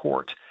Supreme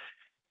Court.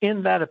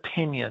 In that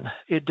opinion,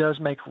 it does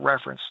make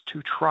reference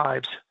to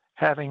tribes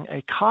having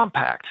a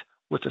compact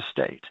with the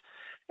state.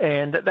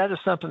 And that is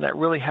something that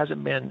really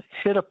hasn't been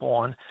hit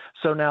upon.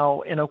 So now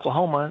in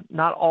Oklahoma,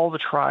 not all the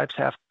tribes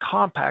have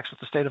compacts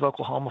with the state of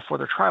Oklahoma for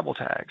their tribal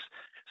tags.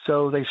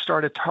 So they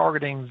started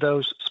targeting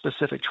those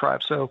specific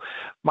tribes. So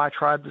my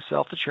tribe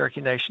itself, the Cherokee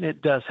Nation,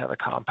 it does have a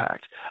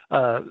compact.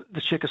 The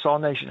Chickasaw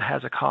Nation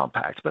has a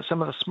compact. But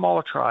some of the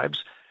smaller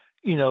tribes,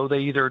 they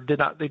either did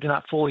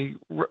not fully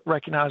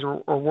recognize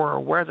or were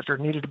aware that there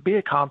needed to be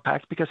a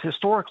compact because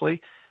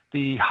historically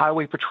the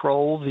Highway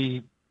Patrol,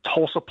 the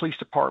Tulsa Police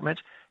Department,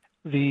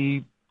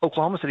 the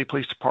Oklahoma City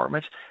Police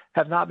Department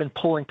have not been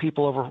pulling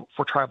people over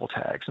for tribal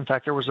tags. In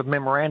fact, there was a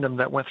memorandum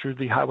that went through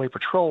the Highway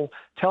Patrol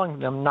telling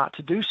them not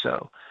to do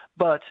so.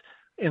 But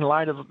in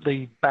light of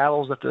the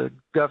battles that the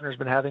governor's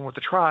been having with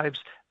the tribes,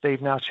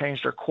 they've now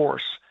changed their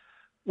course.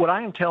 What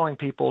I am telling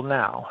people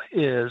now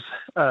is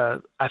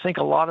I think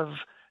a lot of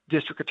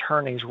district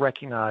attorneys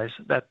recognize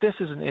that this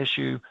is an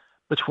issue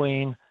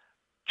between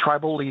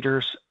tribal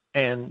leaders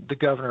and the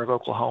governor of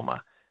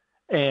Oklahoma.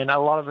 And a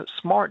lot of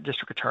smart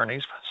district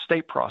attorneys,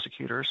 state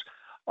prosecutors,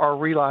 are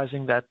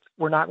realizing that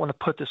we're not going to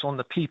put this on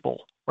the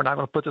people. We're not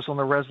going to put this on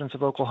the residents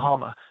of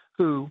Oklahoma,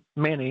 who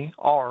many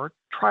are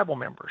tribal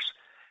members.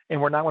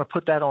 And we're not going to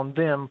put that on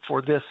them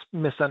for this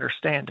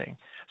misunderstanding.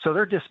 So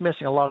they're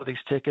dismissing a lot of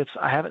these tickets.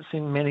 I haven't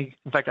seen many.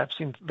 In fact, I've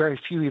seen very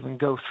few even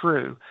go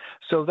through.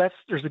 So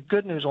there's the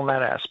good news on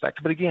that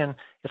aspect. But again,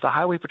 if the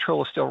Highway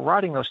Patrol is still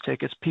writing those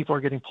tickets, people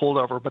are getting pulled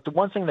over. But the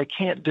one thing they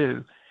can't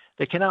do,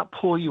 they cannot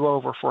pull you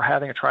over for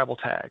having a tribal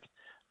tag.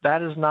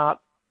 That is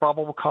not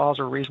probable cause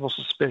or reasonable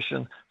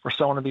suspicion for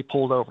someone to be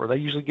pulled over. They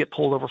usually get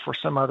pulled over for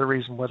some other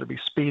reason, whether it be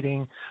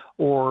speeding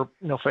or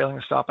failing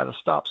to stop at a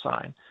stop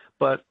sign.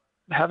 But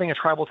having a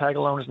tribal tag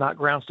alone is not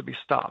grounds to be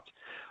stopped.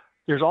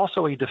 There's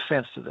also a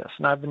defense to this,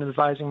 and I've been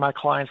advising my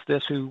clients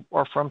this who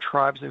are from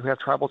tribes who have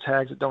tribal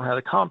tags that don't have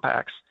the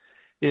compacts,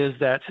 is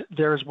that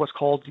there's what's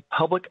called the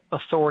public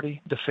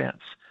authority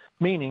defense,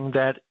 meaning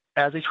that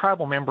as a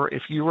tribal member,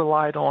 if you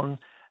relied on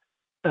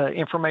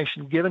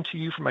information given to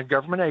you from a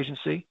government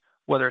agency,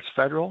 whether it's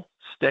federal,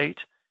 state,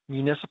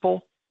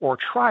 municipal, or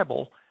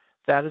tribal,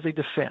 that is a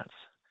defense.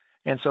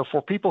 And so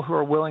for people who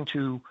are willing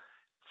to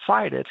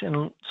fight it,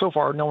 and so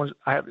far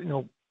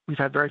we've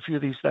had very few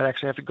of these that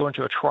actually have to go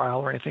into a trial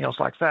or anything else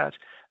like that,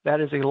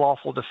 that is a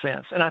lawful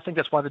defense. And I think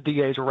that's why the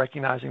DAs are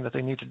recognizing that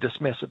they need to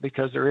dismiss it,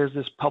 because there is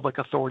this public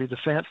authority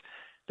defense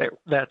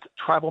that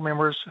tribal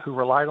members who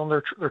relied on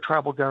their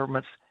tribal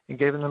governments and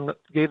gave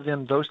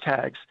them those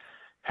tags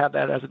have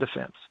that as a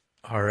defense.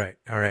 All right.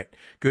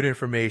 Good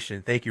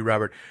information. Thank you,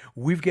 Robert.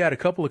 We've got a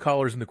couple of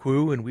callers in the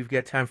queue, and we've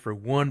got time for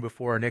one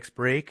before our next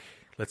break.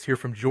 Let's hear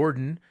from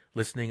Jordan,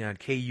 listening on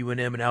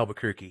KUNM in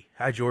Albuquerque.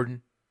 Hi,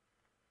 Jordan.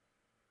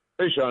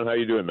 Hey, Sean. How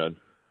you doing, man?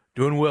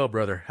 Doing well,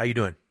 brother. How you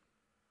doing?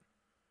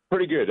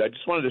 Pretty good. I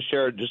just wanted to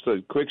share just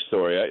a quick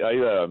story.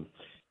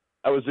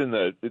 I was in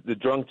the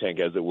drunk tank,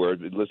 as it were.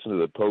 Listen to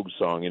the Pogue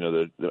song,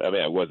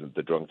 I wasn't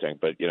the drunk tank,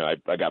 but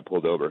I got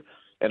pulled over,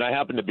 and I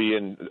happened to be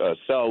in a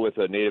cell with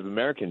a Native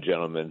American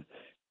gentleman,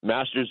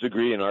 master's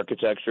degree in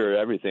architecture,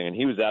 everything, and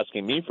he was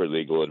asking me for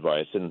legal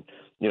advice. And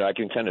I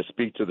can kind of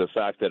speak to the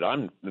fact that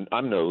I'm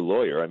no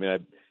lawyer. I mean,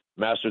 I'm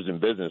master's in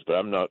business, but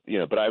I'm not.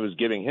 But I was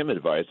giving him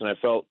advice, and I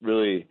felt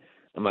really.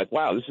 I'm like,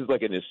 wow, this is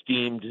like an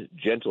esteemed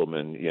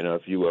gentleman,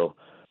 if you will,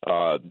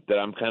 that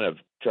I'm kind of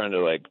trying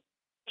to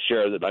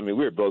share that. I mean,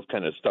 we were both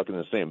kind of stuck in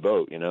the same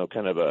boat,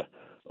 kind of a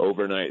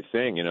overnight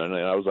thing, and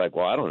I was like,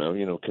 well, I don't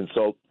know,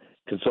 consult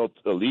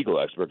a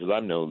legal expert, because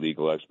I'm no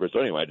legal expert. So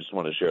anyway, I just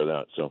want to share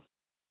that. So.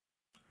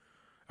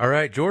 All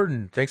right,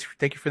 Jordan, thank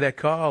you for that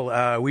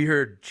call. We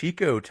heard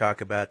Chico talk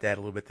about that a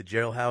little bit, the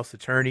jailhouse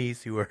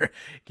attorneys who are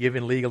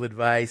giving legal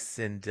advice.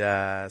 And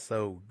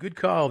so good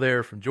call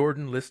there from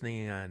Jordan,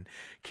 listening on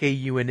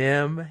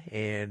KUNM.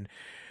 And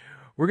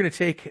we're going to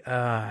take,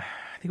 I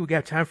think we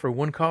got time for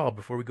one call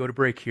before we go to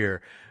break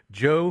here.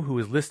 Joe, who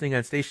is listening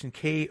on station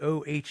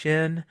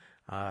KOHN,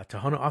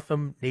 Tohono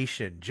O'odham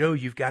Nation. Joe,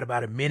 you've got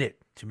about a minute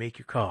to make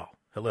your call.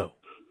 Hello.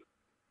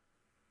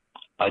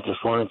 I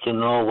just wanted to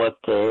know what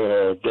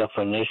the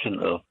definition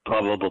of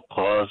probable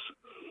cause.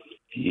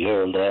 You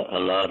hear that a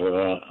lot of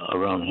that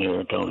around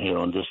here, down here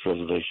on this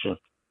reservation,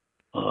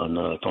 on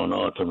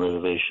Tohono O'odham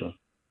Reservation.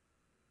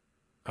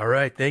 All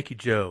right, thank you,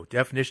 Joe.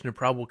 Definition of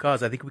probable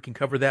cause. I think we can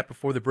cover that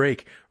before the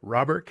break.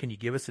 Robert, can you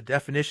give us a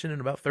definition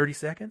in about 30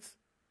 seconds?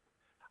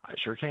 I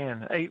sure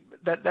can.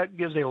 That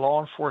gives a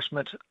law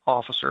enforcement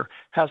officer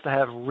has to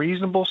have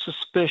reasonable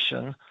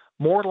suspicion,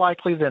 more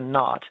likely than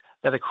not,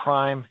 that a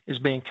crime is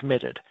being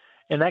committed.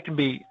 And that can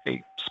be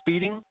a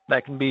speeding,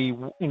 that can be,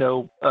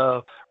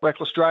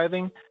 reckless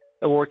driving,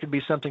 or it could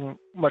be something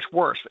much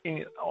worse,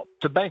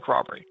 to bank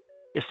robbery.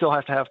 It still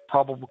has to have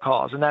probable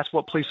cause. And that's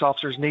what police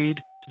officers need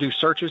to do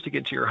searches to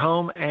get to your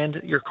home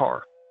and your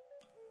car.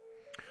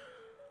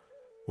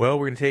 Well,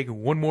 we're going to take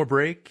one more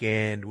break,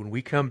 and when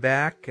we come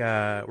back,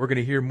 we're going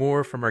to hear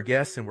more from our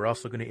guests, and we're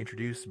also going to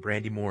introduce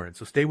Brandy Morin.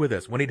 So stay with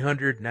us,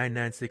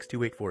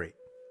 1-800-996-2848.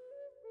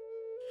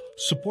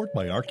 Support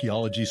by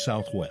Archaeology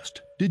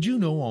Southwest. Did you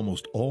know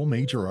almost all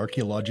major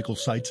archaeological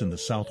sites in the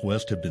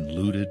Southwest have been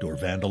looted or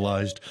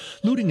vandalized?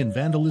 Looting and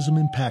vandalism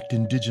impact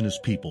Indigenous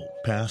people,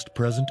 past,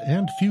 present,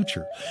 and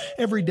future.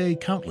 Every day,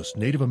 countless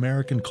Native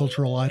American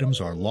cultural items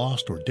are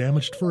lost or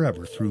damaged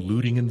forever through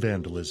looting and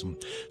vandalism.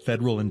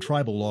 Federal and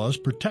tribal laws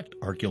protect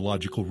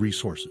archaeological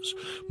resources.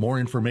 More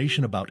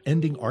information about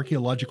ending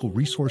archaeological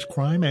resource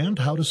crime and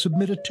how to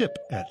submit a tip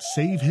at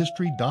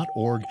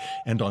savehistory.org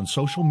and on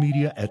social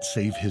media at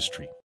Save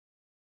History.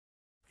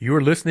 You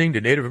are listening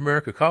to Native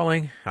America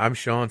Calling. I'm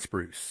Sean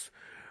Spruce.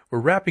 We're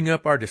wrapping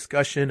up our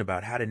discussion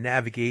about how to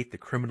navigate the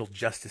criminal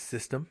justice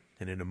system,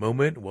 and in a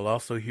moment we'll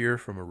also hear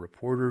from a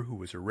reporter who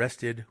was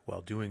arrested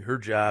while doing her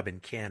job in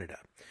Canada.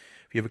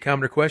 If you have a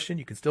comment or question,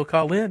 you can still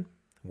call in,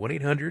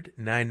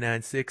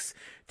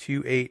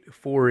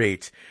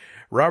 1-800-996-2848.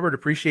 Robert,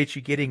 appreciate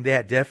you getting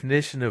that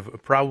definition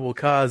of probable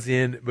cause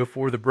in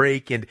before the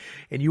break. And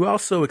you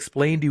also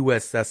explained to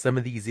us some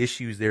of these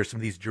issues there, some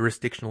of these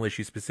jurisdictional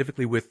issues,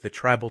 specifically with the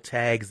tribal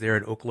tags there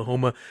in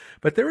Oklahoma.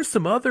 But there are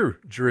some other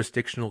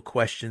jurisdictional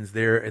questions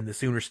there in the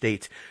Sooner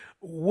State.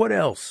 What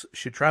else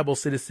should tribal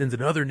citizens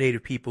and other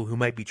Native people who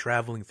might be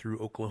traveling through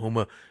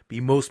Oklahoma be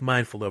most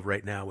mindful of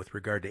right now with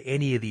regard to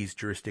any of these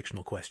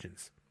jurisdictional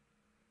questions?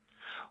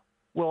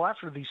 Well,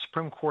 after the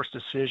Supreme Court's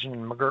decision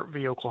in McGirt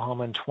v.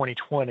 Oklahoma in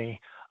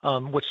 2020,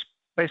 which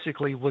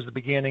basically was the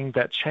beginning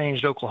that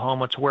changed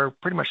Oklahoma to where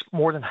pretty much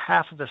more than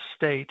half of the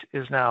state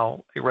is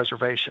now a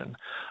reservation.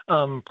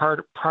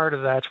 Prior to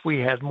that,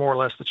 we had more or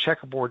less the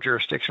checkerboard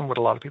jurisdiction, what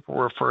a lot of people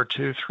refer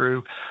to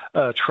through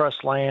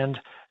trust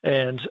land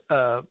and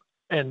other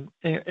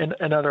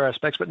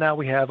aspects. But now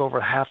we have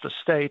over half the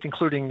state,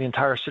 including the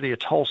entire city of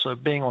Tulsa,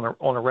 being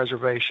on a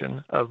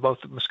reservation of both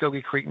the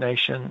Muskogee Creek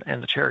Nation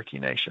and the Cherokee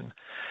Nation.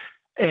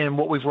 And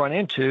what we've run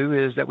into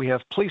is that we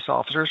have police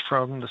officers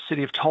from the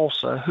city of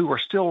Tulsa who are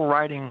still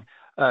writing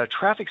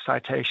traffic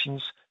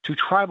citations to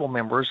tribal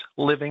members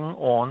living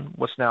on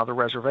what's now the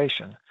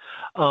reservation.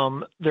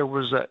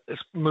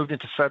 It's moved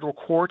into federal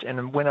court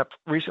and went up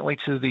recently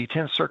to the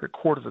 10th Circuit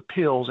Court of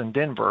Appeals in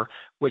Denver,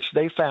 which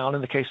they found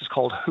in the case is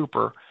called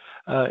Hooper.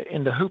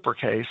 In the Hooper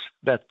case,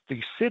 that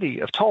the city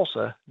of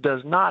Tulsa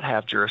does not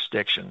have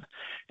jurisdiction.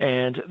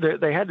 And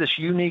they had this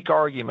unique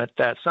argument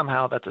that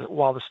somehow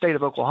while the state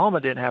of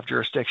Oklahoma didn't have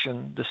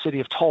jurisdiction, the city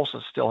of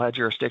Tulsa still had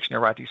jurisdiction to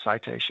write these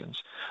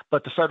citations.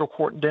 But the federal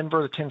court in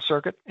Denver, the 10th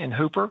Circuit in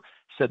Hooper,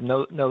 said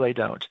no, they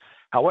don't.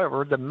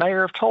 However, the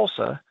mayor of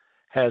Tulsa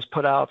has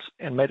put out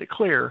and made it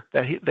clear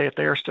that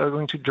they are still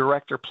going to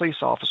direct their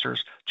police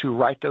officers to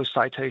write those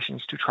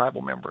citations to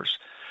tribal members.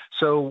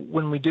 So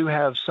when we do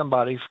have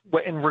somebody,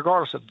 and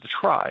regardless of the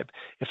tribe,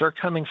 if they're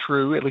coming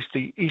through at least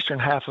the eastern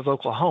half of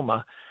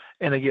Oklahoma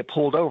and they get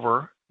pulled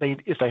over,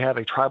 if they have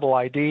a tribal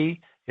ID,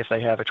 if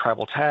they have a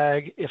tribal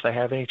tag, if they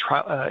have any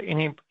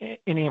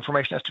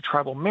information as to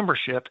tribal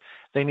membership,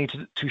 they need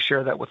to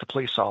share that with the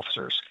police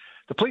officers.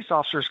 The police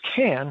officers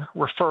can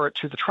refer it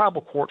to the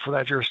tribal court for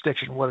that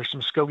jurisdiction, whether it's the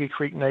Muskogee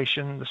Creek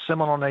Nation, the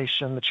Seminole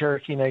Nation, the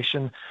Cherokee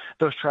Nation,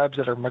 those tribes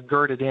that are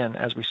McGirded in,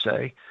 as we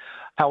say.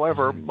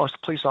 However,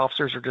 most police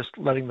officers are just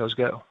letting those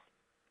go.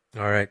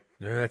 All right.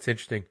 That's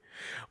interesting.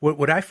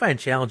 What I find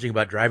challenging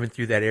about driving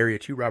through that area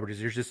too, Robert,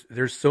 is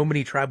there's so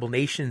many tribal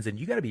nations, and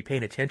you got to be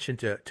paying attention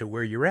to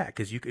where you're at,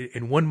 because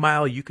in 1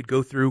 mile you could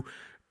go through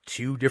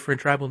 2 different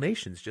tribal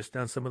nations just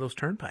down some of those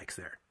turnpikes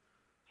there.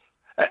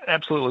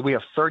 Absolutely. We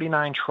have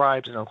 39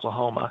 tribes in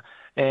Oklahoma,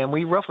 and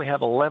we roughly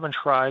have 11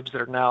 tribes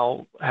that are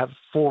now have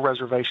full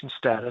reservation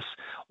status,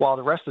 while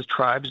the rest of the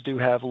tribes do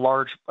have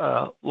large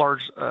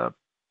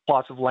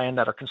plots of land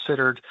that are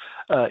considered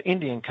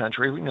Indian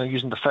country,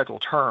 using the federal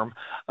term,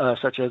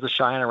 such as the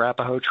Cheyenne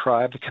Arapaho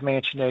tribe, the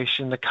Comanche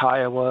Nation, the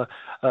Kiowa,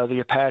 the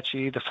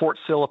Apache, the Fort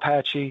Sill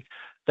Apache.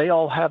 They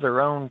all have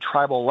their own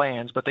tribal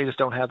lands, but they just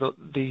don't have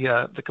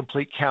the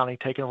complete county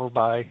taken over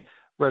by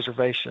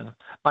reservation.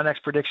 My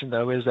next prediction,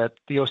 though, is that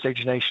the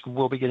Osage Nation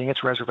will be getting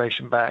its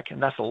reservation back,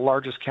 and that's the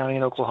largest county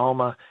in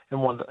Oklahoma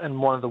and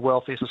one of the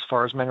wealthiest as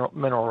far as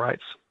mineral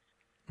rights.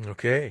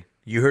 Okay.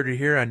 You heard it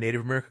here on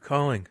Native America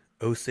Calling.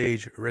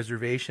 Osage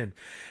Reservation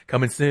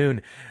coming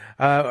soon.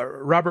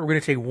 Robert, we're going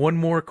to take one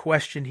more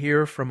question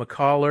here from a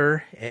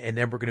caller, and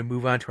then we're going to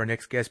move on to our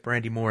next guest,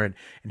 Brandy Morin.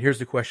 And here's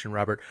the question,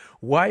 Robert.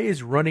 Why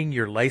is running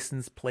your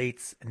license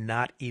plates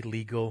not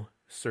illegal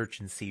search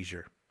and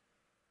seizure?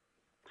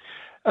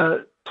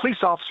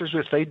 Police officers,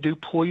 if they do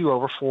pull you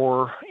over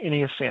for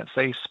any offense,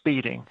 say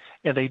speeding,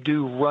 and they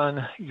do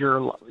run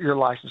your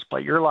license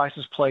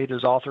plate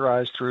is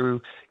authorized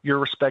through your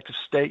respective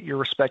state, your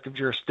respective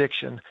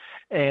jurisdiction,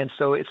 and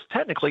so it's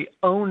technically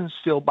owned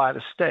still by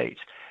the state.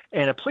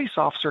 And a police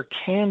officer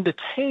can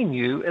detain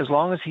you as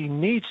long as he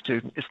needs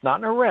to. It's not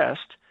an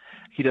arrest.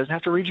 He doesn't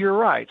have to read your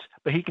rights,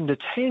 but he can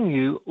detain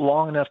you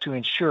long enough to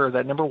ensure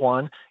that, number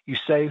one, you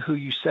say who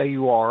you say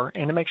you are,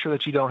 and to make sure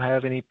that you don't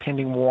have any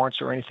pending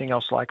warrants or anything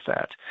else like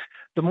that.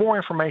 The more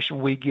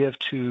information we give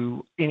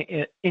to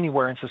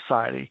anywhere in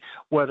society,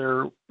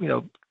 whether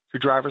your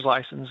driver's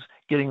license,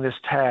 getting this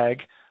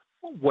tag,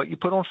 what you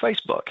put on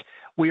Facebook,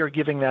 we are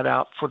giving that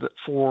out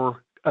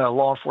for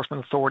law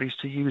enforcement authorities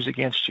to use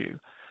against you.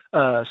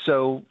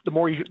 So the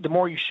more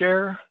you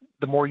share,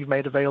 the more you've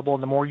made available,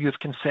 and the more you've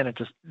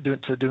consented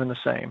to doing the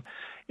same.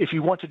 If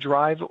you want to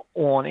drive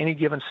on any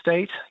given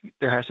state,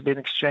 there has to be an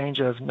exchange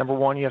of, number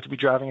one, you have to be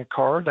driving a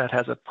car that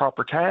has a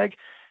proper tag,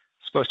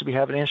 supposed to be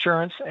having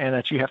insurance, and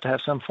that you have to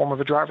have some form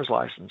of a driver's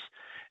license.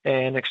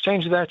 And in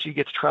exchange of that, you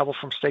get to travel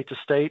from state to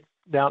state,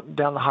 down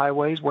the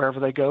highways, wherever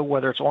they go,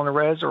 whether it's on the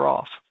res or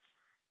off.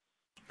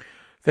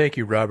 Thank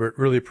you, Robert.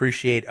 Really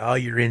appreciate all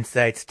your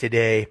insights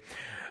today.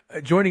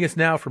 Joining us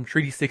now from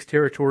Treaty 6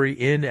 territory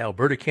in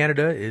Alberta,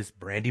 Canada, is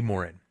Brandy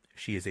Morin.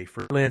 She is a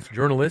freelance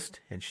journalist,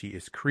 and she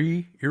is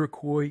Cree,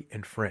 Iroquois,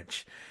 and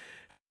French.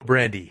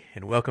 Brandy,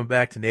 and welcome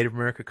back to Native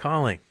America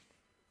Calling.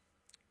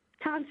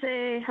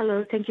 Tanse,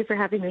 hello. Thank you for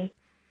having me.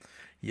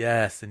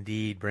 Yes,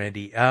 indeed,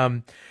 Brandy.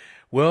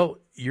 Well,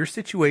 your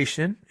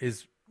situation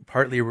is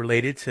partly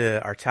related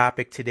to our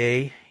topic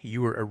today.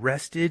 You were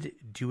arrested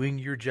doing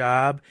your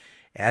job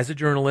as a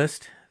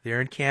journalist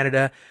there in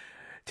Canada.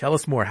 Tell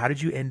us more. How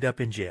did you end up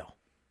in jail?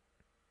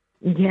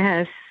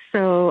 Yes.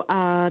 So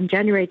on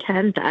January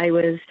 10th, I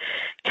was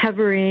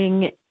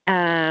covering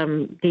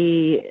an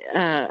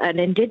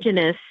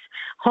Indigenous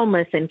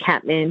homeless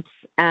encampment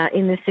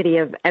in the city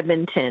of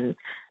Edmonton,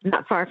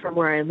 not far from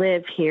where I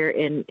live here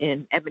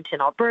in Edmonton,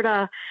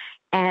 Alberta.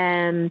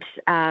 And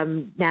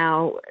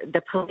now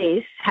the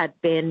police had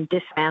been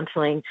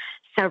dismantling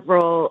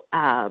several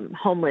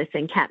homeless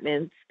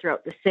encampments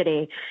throughout the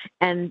city.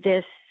 And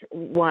this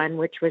one,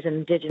 which was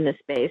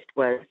Indigenous-based,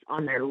 was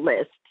on their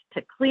list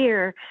to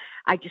clear.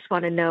 I just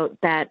want to note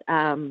that,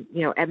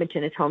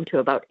 Edmonton is home to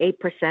about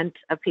 8%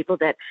 of people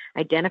that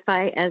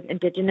identify as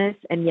Indigenous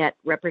and yet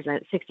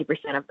represent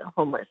 60% of the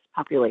homeless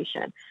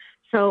population.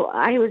 So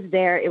I was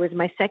there. It was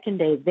my second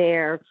day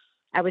there.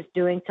 I was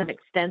doing some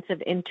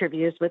extensive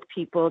interviews with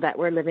people that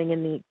were living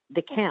in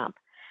the camp.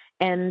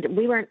 And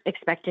we weren't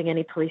expecting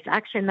any police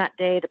action that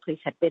day. The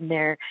police had been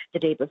there the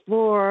day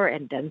before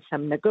and done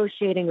some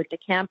negotiating with the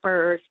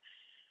campers.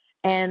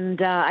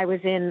 And I was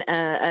in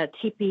a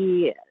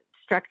teepee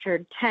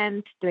structured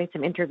tent doing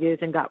some interviews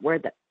and got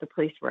word that the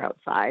police were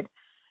outside.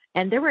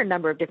 And there were a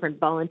number of different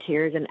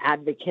volunteers and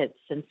advocates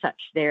and such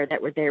there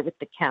that were there with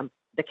the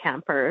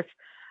campers.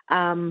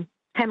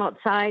 Came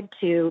outside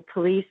to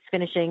police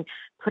finishing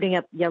putting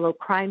up yellow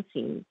crime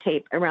scene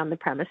tape around the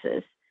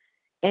premises.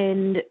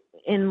 And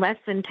in less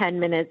than 10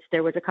 minutes,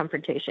 there was a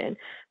confrontation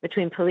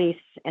between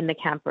police and the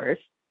campers.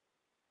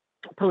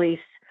 Police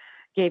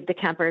gave the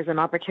campers an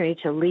opportunity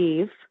to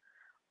leave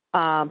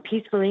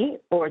peacefully,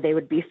 or they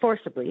would be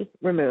forcibly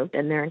removed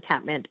and their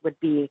encampment would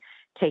be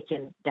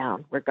taken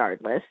down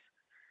regardless.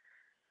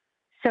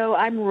 So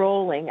I'm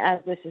rolling as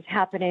this is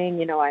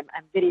happening. I'm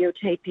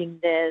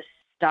videotaping this,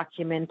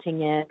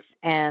 documenting it.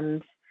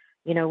 And,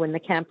 when the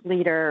camp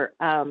leader,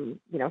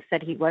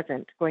 said he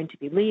wasn't going to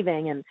be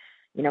leaving and,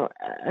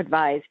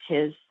 advised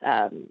his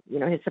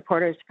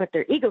supporters to put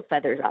their eagle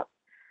feathers up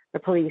the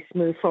police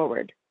move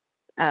forward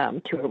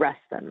to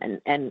arrest them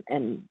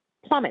and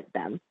plummet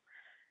them.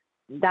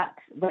 That's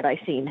what I've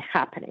seen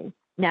happening.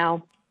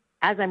 Now,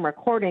 as I'm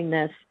recording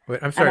this... Wait,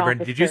 I'm sorry,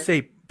 Brenda, did you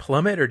say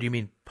plummet or do you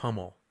mean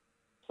pummel?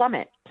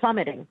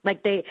 Plummeting.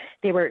 Like they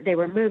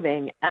were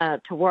moving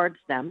towards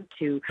them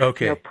to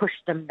push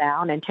them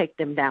down and take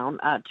them down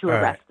to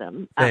arrest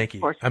them. Thank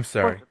you. I'm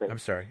sorry.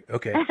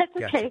 Okay.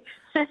 That's okay.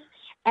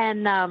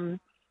 And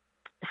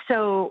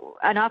so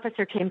an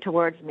officer came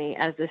towards me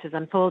as this is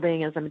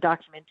unfolding, as I'm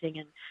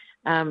documenting,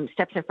 and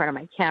steps in front of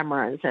my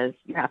camera and says,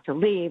 "You have to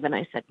leave." And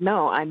I said,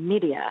 "No, I'm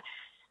media.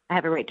 I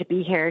have a right to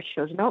be here." She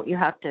goes, "No, you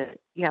have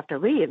to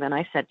leave." And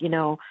I said,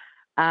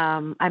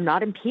 "I'm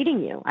not impeding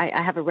you.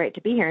 I have a right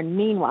to be here." And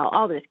meanwhile,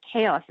 all this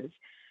chaos is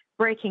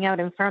breaking out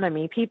in front of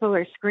me. People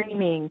are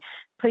screaming.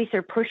 Police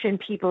are pushing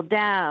people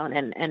down.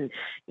 And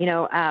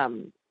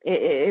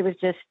it was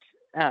just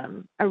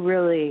a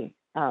really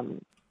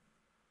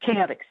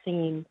chaotic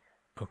scene.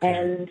 Okay.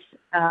 And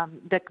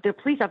the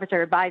police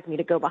officer advised me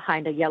to go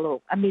behind a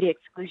media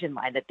exclusion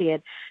line that they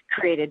had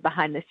created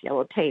behind this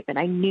yellow tape. And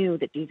I knew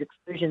that these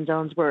exclusion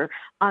zones were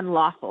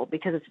unlawful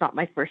because it's not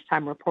my first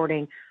time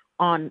reporting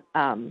on,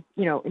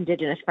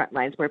 Indigenous front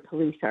lines where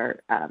police are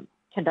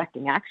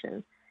conducting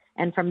actions.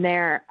 And from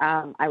there,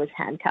 I was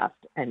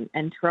handcuffed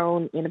and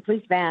thrown in a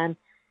police van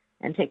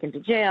and taken to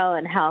jail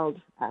and held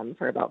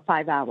for about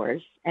 5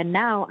 hours. And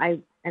now I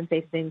am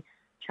facing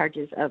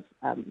charges of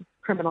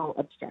criminal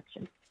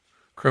obstruction.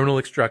 Criminal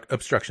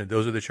obstruction.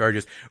 Those are the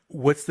charges.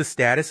 What's the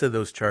status of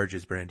those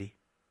charges, Brandy?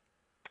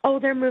 Oh,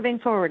 they're moving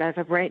forward as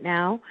of right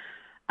now.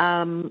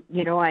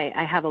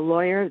 I have a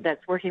lawyer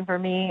that's working for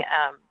me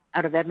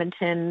out of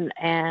Edmonton,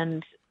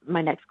 and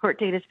my next court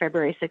date is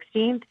February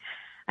 16th.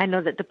 I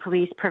know that the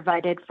police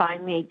provided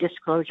finally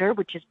disclosure,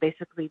 which is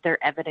basically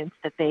their evidence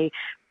that they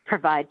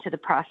provide to the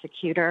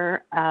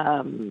prosecutor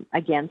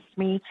against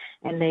me.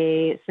 And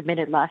they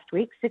submitted last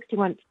week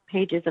 61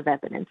 pages of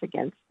evidence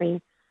against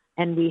me.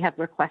 And we have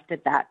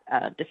requested that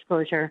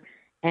disclosure.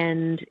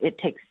 And it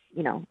takes,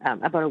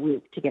 about a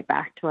week to get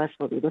back to us.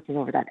 We'll be looking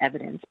over that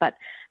evidence. But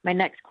my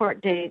next court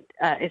date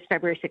is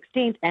February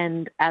 16th.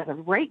 And as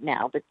of right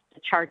now, the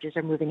charges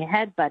are moving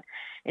ahead, but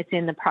it's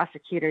in the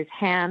prosecutor's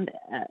hand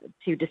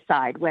to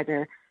decide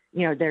whether,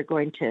 they're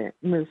going to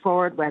move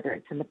forward, whether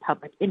it's in the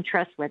public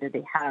interest, whether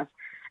they have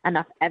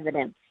enough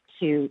evidence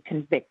to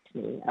convict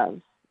me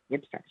of the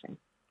obstruction.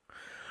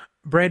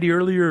 Brandy,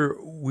 earlier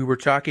we were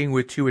talking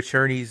with two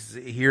attorneys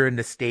here in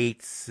the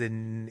States,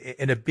 and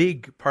a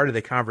big part of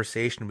the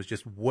conversation was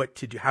just what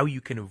to do, how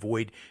you can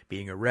avoid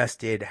being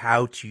arrested,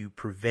 how to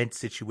prevent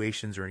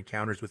situations or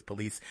encounters with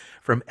police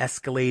from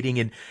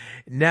escalating. And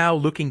now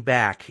looking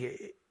back,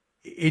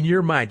 in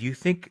your mind, do you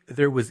think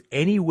there was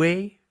any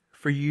way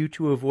for you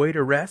to avoid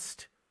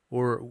arrest,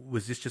 or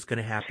was this just going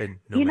to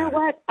happen no matter? You know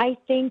what? I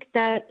think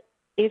that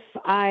if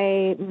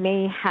I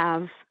may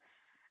have,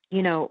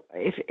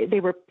 if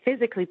they were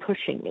physically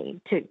pushing me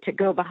to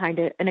go behind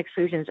an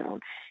exclusion zone,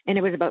 and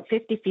it was about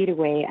 50 feet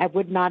away, I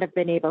would not have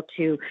been able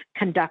to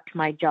conduct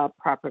my job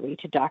properly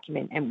to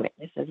document and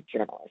witness as a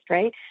journalist,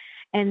 right?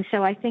 And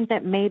so I think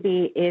that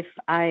maybe if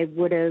I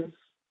would have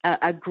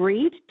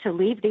agreed to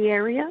leave the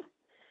area,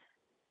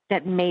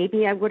 that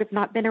maybe I would have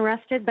not been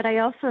arrested, but I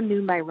also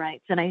knew my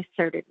rights, and I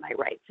asserted my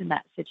rights in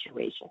that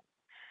situation.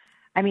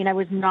 I mean, I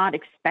was not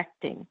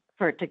expecting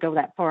for it to go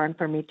that far and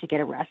for me to get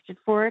arrested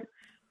for it.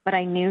 But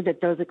I knew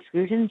that those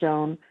exclusion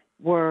zones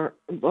were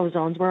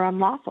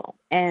unlawful,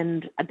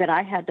 and that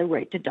I had the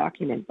right to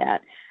document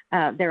that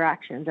their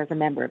actions as a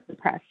member of the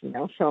press.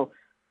 So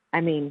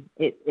I mean,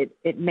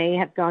 it may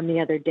have gone the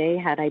other day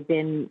had I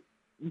been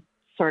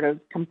sort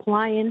of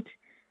compliant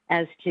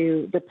as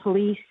to the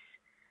police,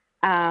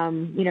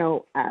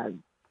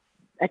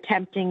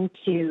 attempting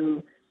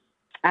to,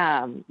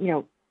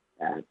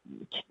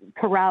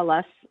 corral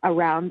us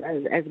around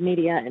as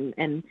media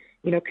and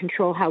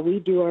control how we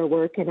do our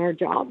work and our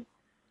job,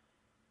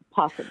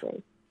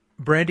 possibly.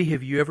 Brandy,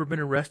 have you ever been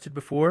arrested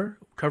before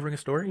covering a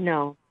story?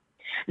 No,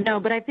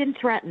 but I've been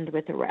threatened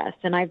with arrest,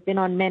 and I've been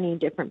on many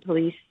different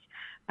police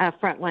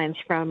front lines,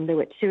 from the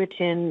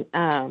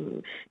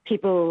Wet'suwet'en,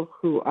 people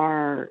who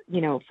are,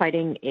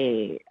 fighting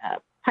a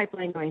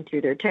pipeline going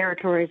through their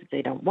territories that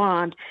they don't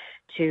want,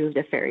 to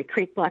the Fairy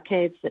Creek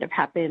blockades that have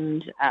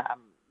happened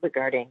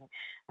regarding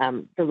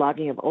the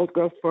logging of old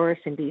growth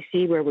forests in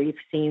BC, where we've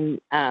seen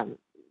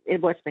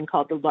what's been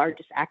called the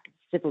largest act of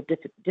civil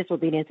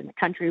disobedience in the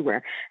country,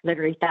 where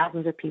literally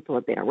thousands of people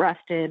have been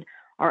arrested,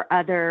 or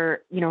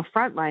other,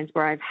 front lines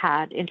where I've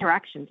had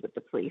interactions with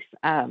the police.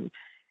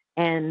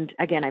 And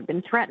again, I've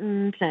been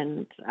threatened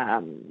and,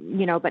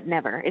 but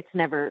it's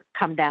never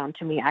come down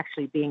to me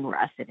actually being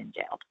arrested and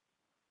jailed.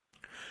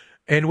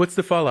 And what's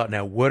the fallout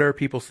now? What are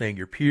people saying?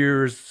 Your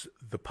peers,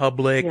 the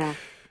public? Yeah.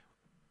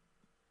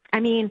 I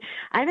mean,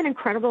 I have an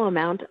incredible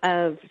amount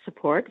of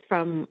support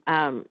from,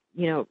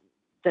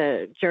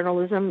 the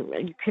journalism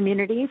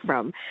community,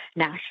 from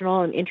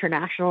national and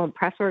international and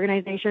press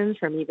organizations,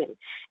 from even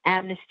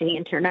Amnesty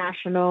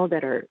International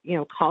that are,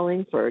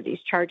 calling for these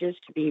charges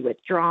to be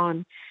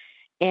withdrawn.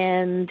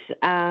 And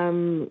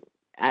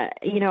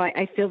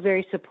I feel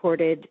very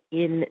supported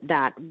in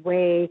that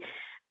way.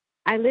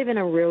 I live in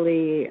a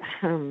really,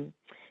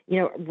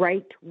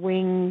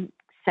 right-wing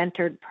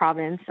centered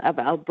province of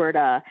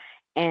Alberta,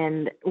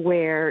 and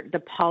where the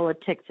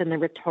politics and the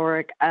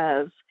rhetoric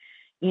of,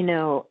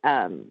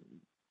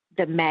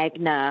 the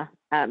mega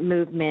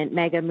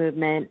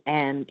movement,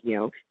 and,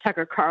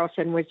 Tucker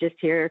Carlson was just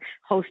here,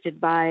 hosted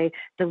by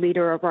the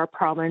leader of our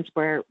province,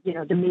 where,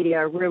 the media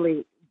are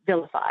really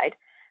vilified.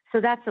 So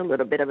that's a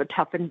little bit of a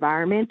tough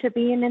environment to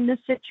be in this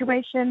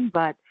situation.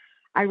 But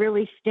I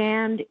really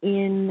stand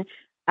in,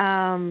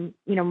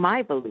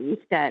 my belief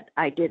that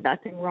I did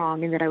nothing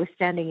wrong and that I was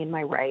standing in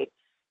my rights,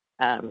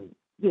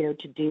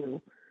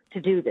 to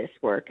do this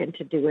work and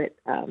to do it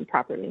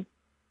properly.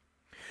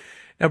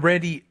 Now,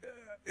 Brandy,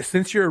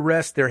 since your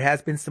arrest, there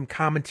has been some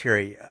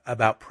commentary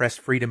about press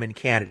freedom in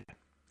Canada.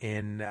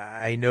 And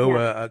I know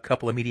a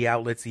couple of media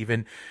outlets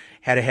even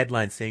had a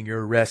headline saying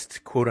your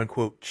arrest, quote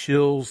unquote,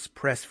 chills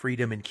press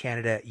freedom in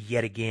Canada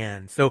yet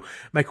again. So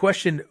my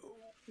question,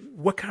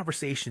 what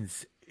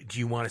conversations do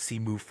you want to see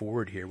move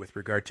forward here with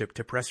regard to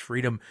press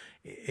freedom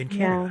in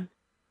Canada?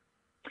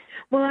 Yeah.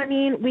 Well, I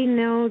mean, we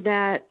know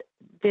that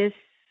this,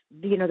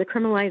 the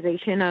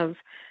criminalization of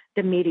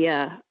the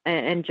media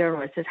and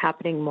journalists is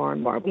happening more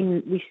and more.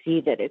 We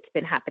see that it's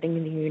been happening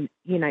in the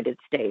United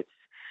States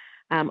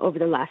over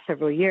the last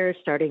several years,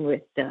 starting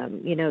with,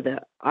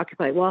 the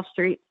Occupy Wall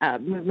Street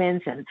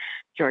movements and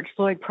George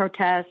Floyd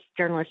protests.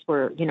 Journalists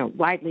were,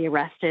 widely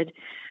arrested.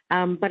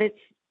 But it's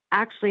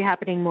actually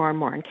happening more and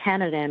more in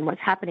Canada. And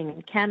what's happening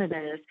in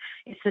Canada is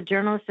it's the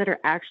journalists that are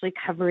actually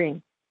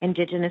covering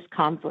Indigenous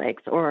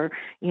conflicts or,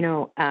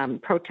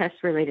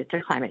 protests related to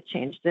climate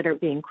change that are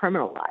being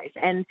criminalized.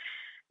 And,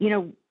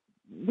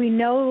 we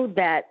know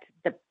that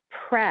the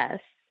press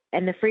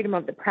and the freedom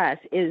of the press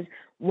is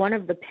one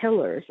of the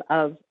pillars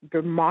of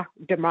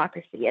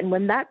democracy. And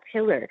when that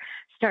pillar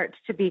starts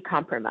to be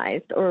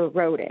compromised or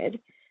eroded,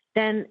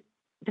 then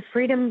the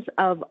freedoms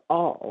of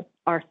all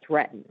are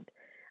threatened.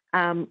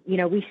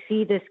 We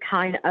see this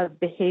kind of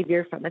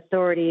behavior from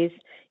authorities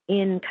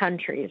in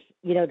countries,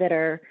 that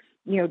are,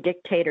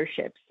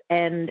 dictatorships,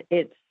 and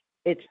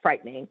it's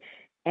frightening.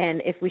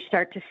 And if we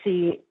start to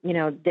see,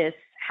 this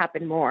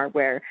happen more,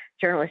 where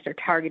journalists are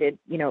targeted,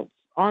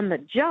 on the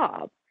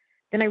job,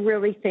 then I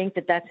really think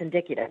that that's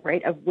indicative,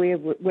 right, of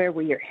where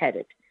we are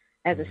headed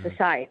as a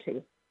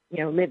society,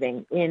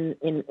 living in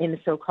the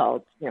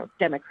so-called,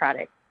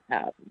 democratic,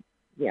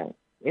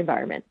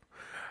 environment.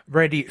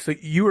 Brandy, so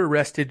you were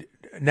arrested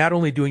not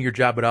only doing your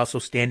job, but also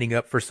standing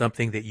up for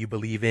something that you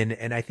believe in.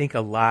 And I think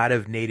a lot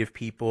of Native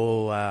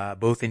people,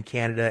 both in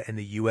Canada and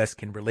the U.S.,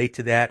 can relate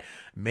to that.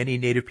 Many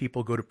Native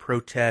people go to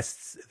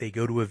protests. They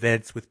go to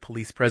events with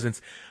police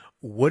presence.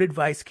 What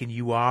advice can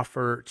you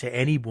offer to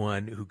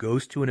anyone who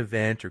goes to an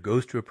event or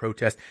goes to a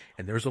protest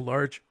and there's a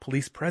large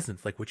police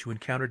presence like what you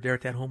encountered there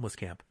at that homeless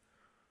camp?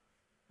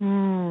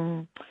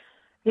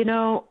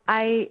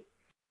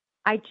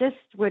 I just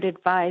would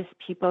advise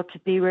people to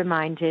be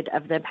reminded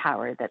of the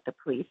power that the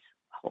police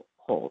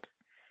hold.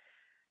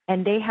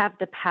 And they have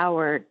the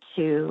power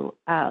to,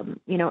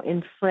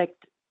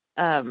 inflict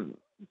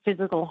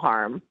physical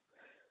harm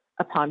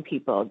upon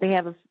people. They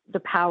have the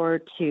power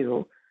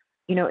to,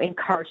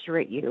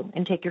 incarcerate you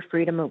and take your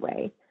freedom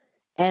away.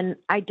 And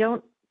I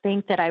don't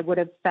think that I would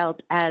have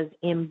felt as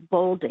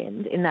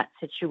emboldened in that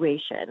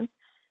situation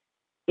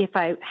if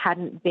I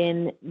hadn't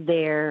been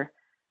there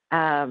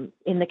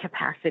in the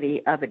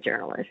capacity of a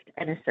journalist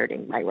and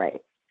asserting my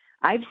rights.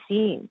 I've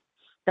seen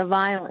the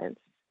violence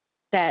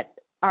that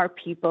our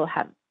people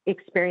have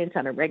experienced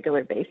on a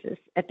regular basis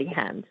at the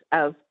hands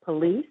of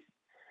police,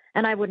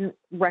 and I wouldn't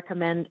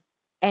recommend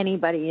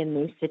anybody in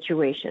these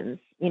situations,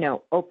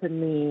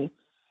 openly,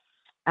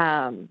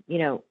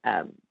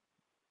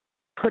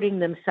 putting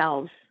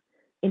themselves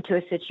into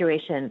a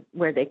situation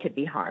where they could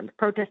be harmed.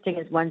 Protesting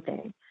is one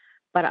thing,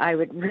 but I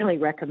would really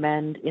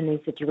recommend in these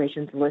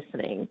situations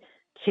listening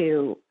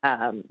to,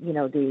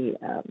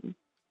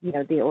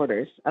 the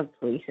orders of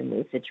police in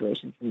these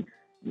situations and,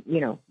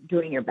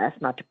 doing your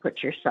best not to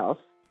put yourself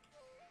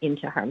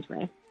into harm's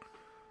way.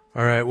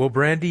 All right. Well,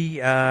 Brandy,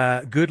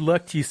 good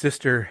luck to you,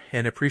 sister,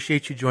 and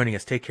appreciate you joining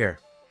us. Take care.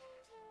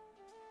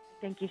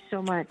 Thank you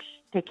so much.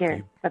 Take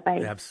care.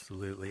 Bye-bye.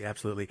 Absolutely.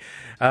 Absolutely.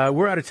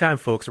 We're out of time,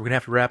 folks. We're going to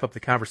have to wrap up the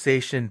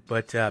conversation,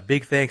 but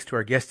big thanks to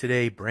our guests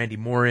today, Brandy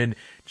Morin,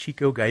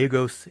 Chico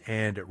Gallegos,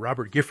 and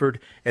Robert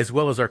Gifford, as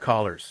well as our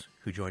callers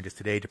who joined us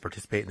today to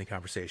participate in the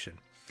conversation.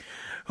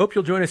 Hope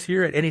you'll join us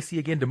here at NAC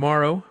again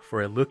tomorrow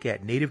for a look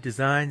at Native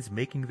designs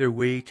making their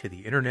way to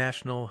the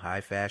international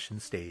high fashion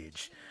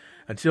stage.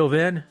 Until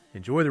then,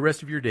 enjoy the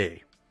rest of your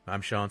day.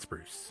 I'm Sean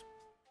Spruce.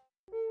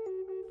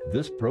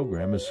 This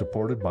program is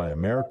supported by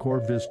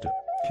AmeriCorps Vista.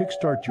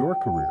 Kickstart your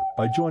career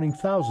by joining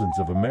thousands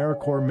of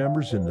AmeriCorps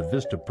members in the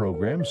VISTA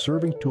program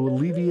serving to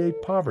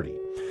alleviate poverty.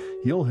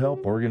 You'll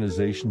help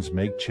organizations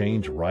make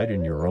change right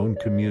in your own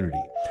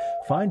community.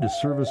 Find a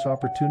service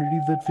opportunity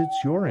that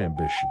fits your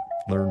ambition.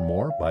 Learn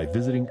more by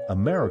visiting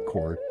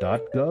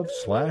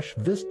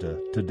americorps.gov/vista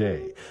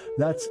today.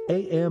 That's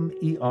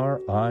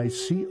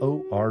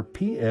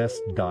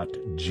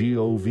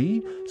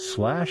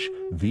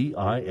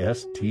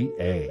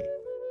americorps.gov/VISTA.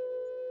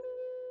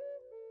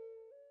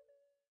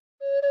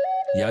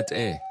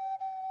 Yat-e.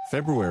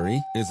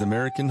 February is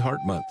American Heart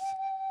Month.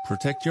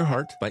 Protect your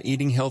heart by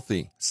eating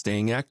healthy,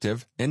 staying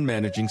active, and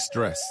managing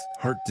stress.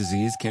 Heart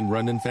disease can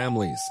run in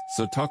families,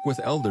 so talk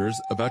with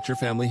elders about your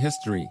family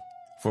history.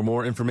 For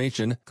more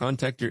information,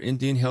 contact your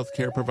Indian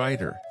healthcare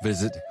provider.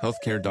 Visit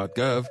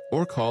healthcare.gov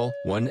or call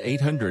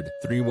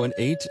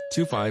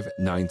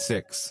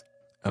 1-800-318-2596.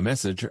 A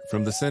message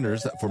from the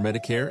Centers for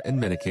Medicare and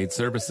Medicaid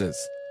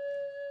Services.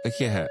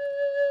 Akihat.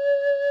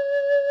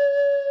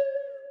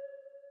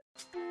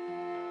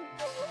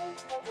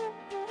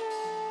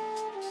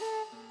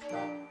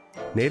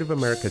 Native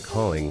America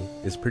Calling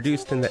is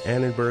produced in the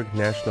Annenberg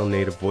National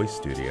Native Voice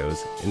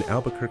Studios in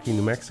Albuquerque,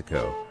 New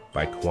Mexico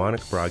by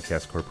Koahnic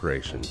Broadcast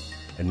Corporation,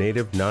 a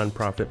Native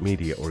nonprofit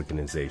media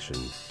organization.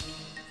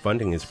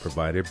 Funding is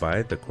provided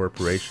by the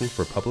Corporation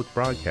for Public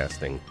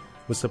Broadcasting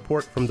with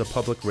support from the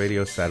Public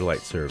Radio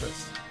Satellite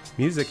Service.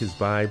 Music is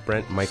by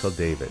Brent Michael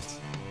Davids.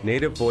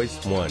 Native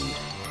Voice One,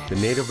 the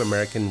Native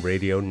American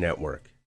Radio Network.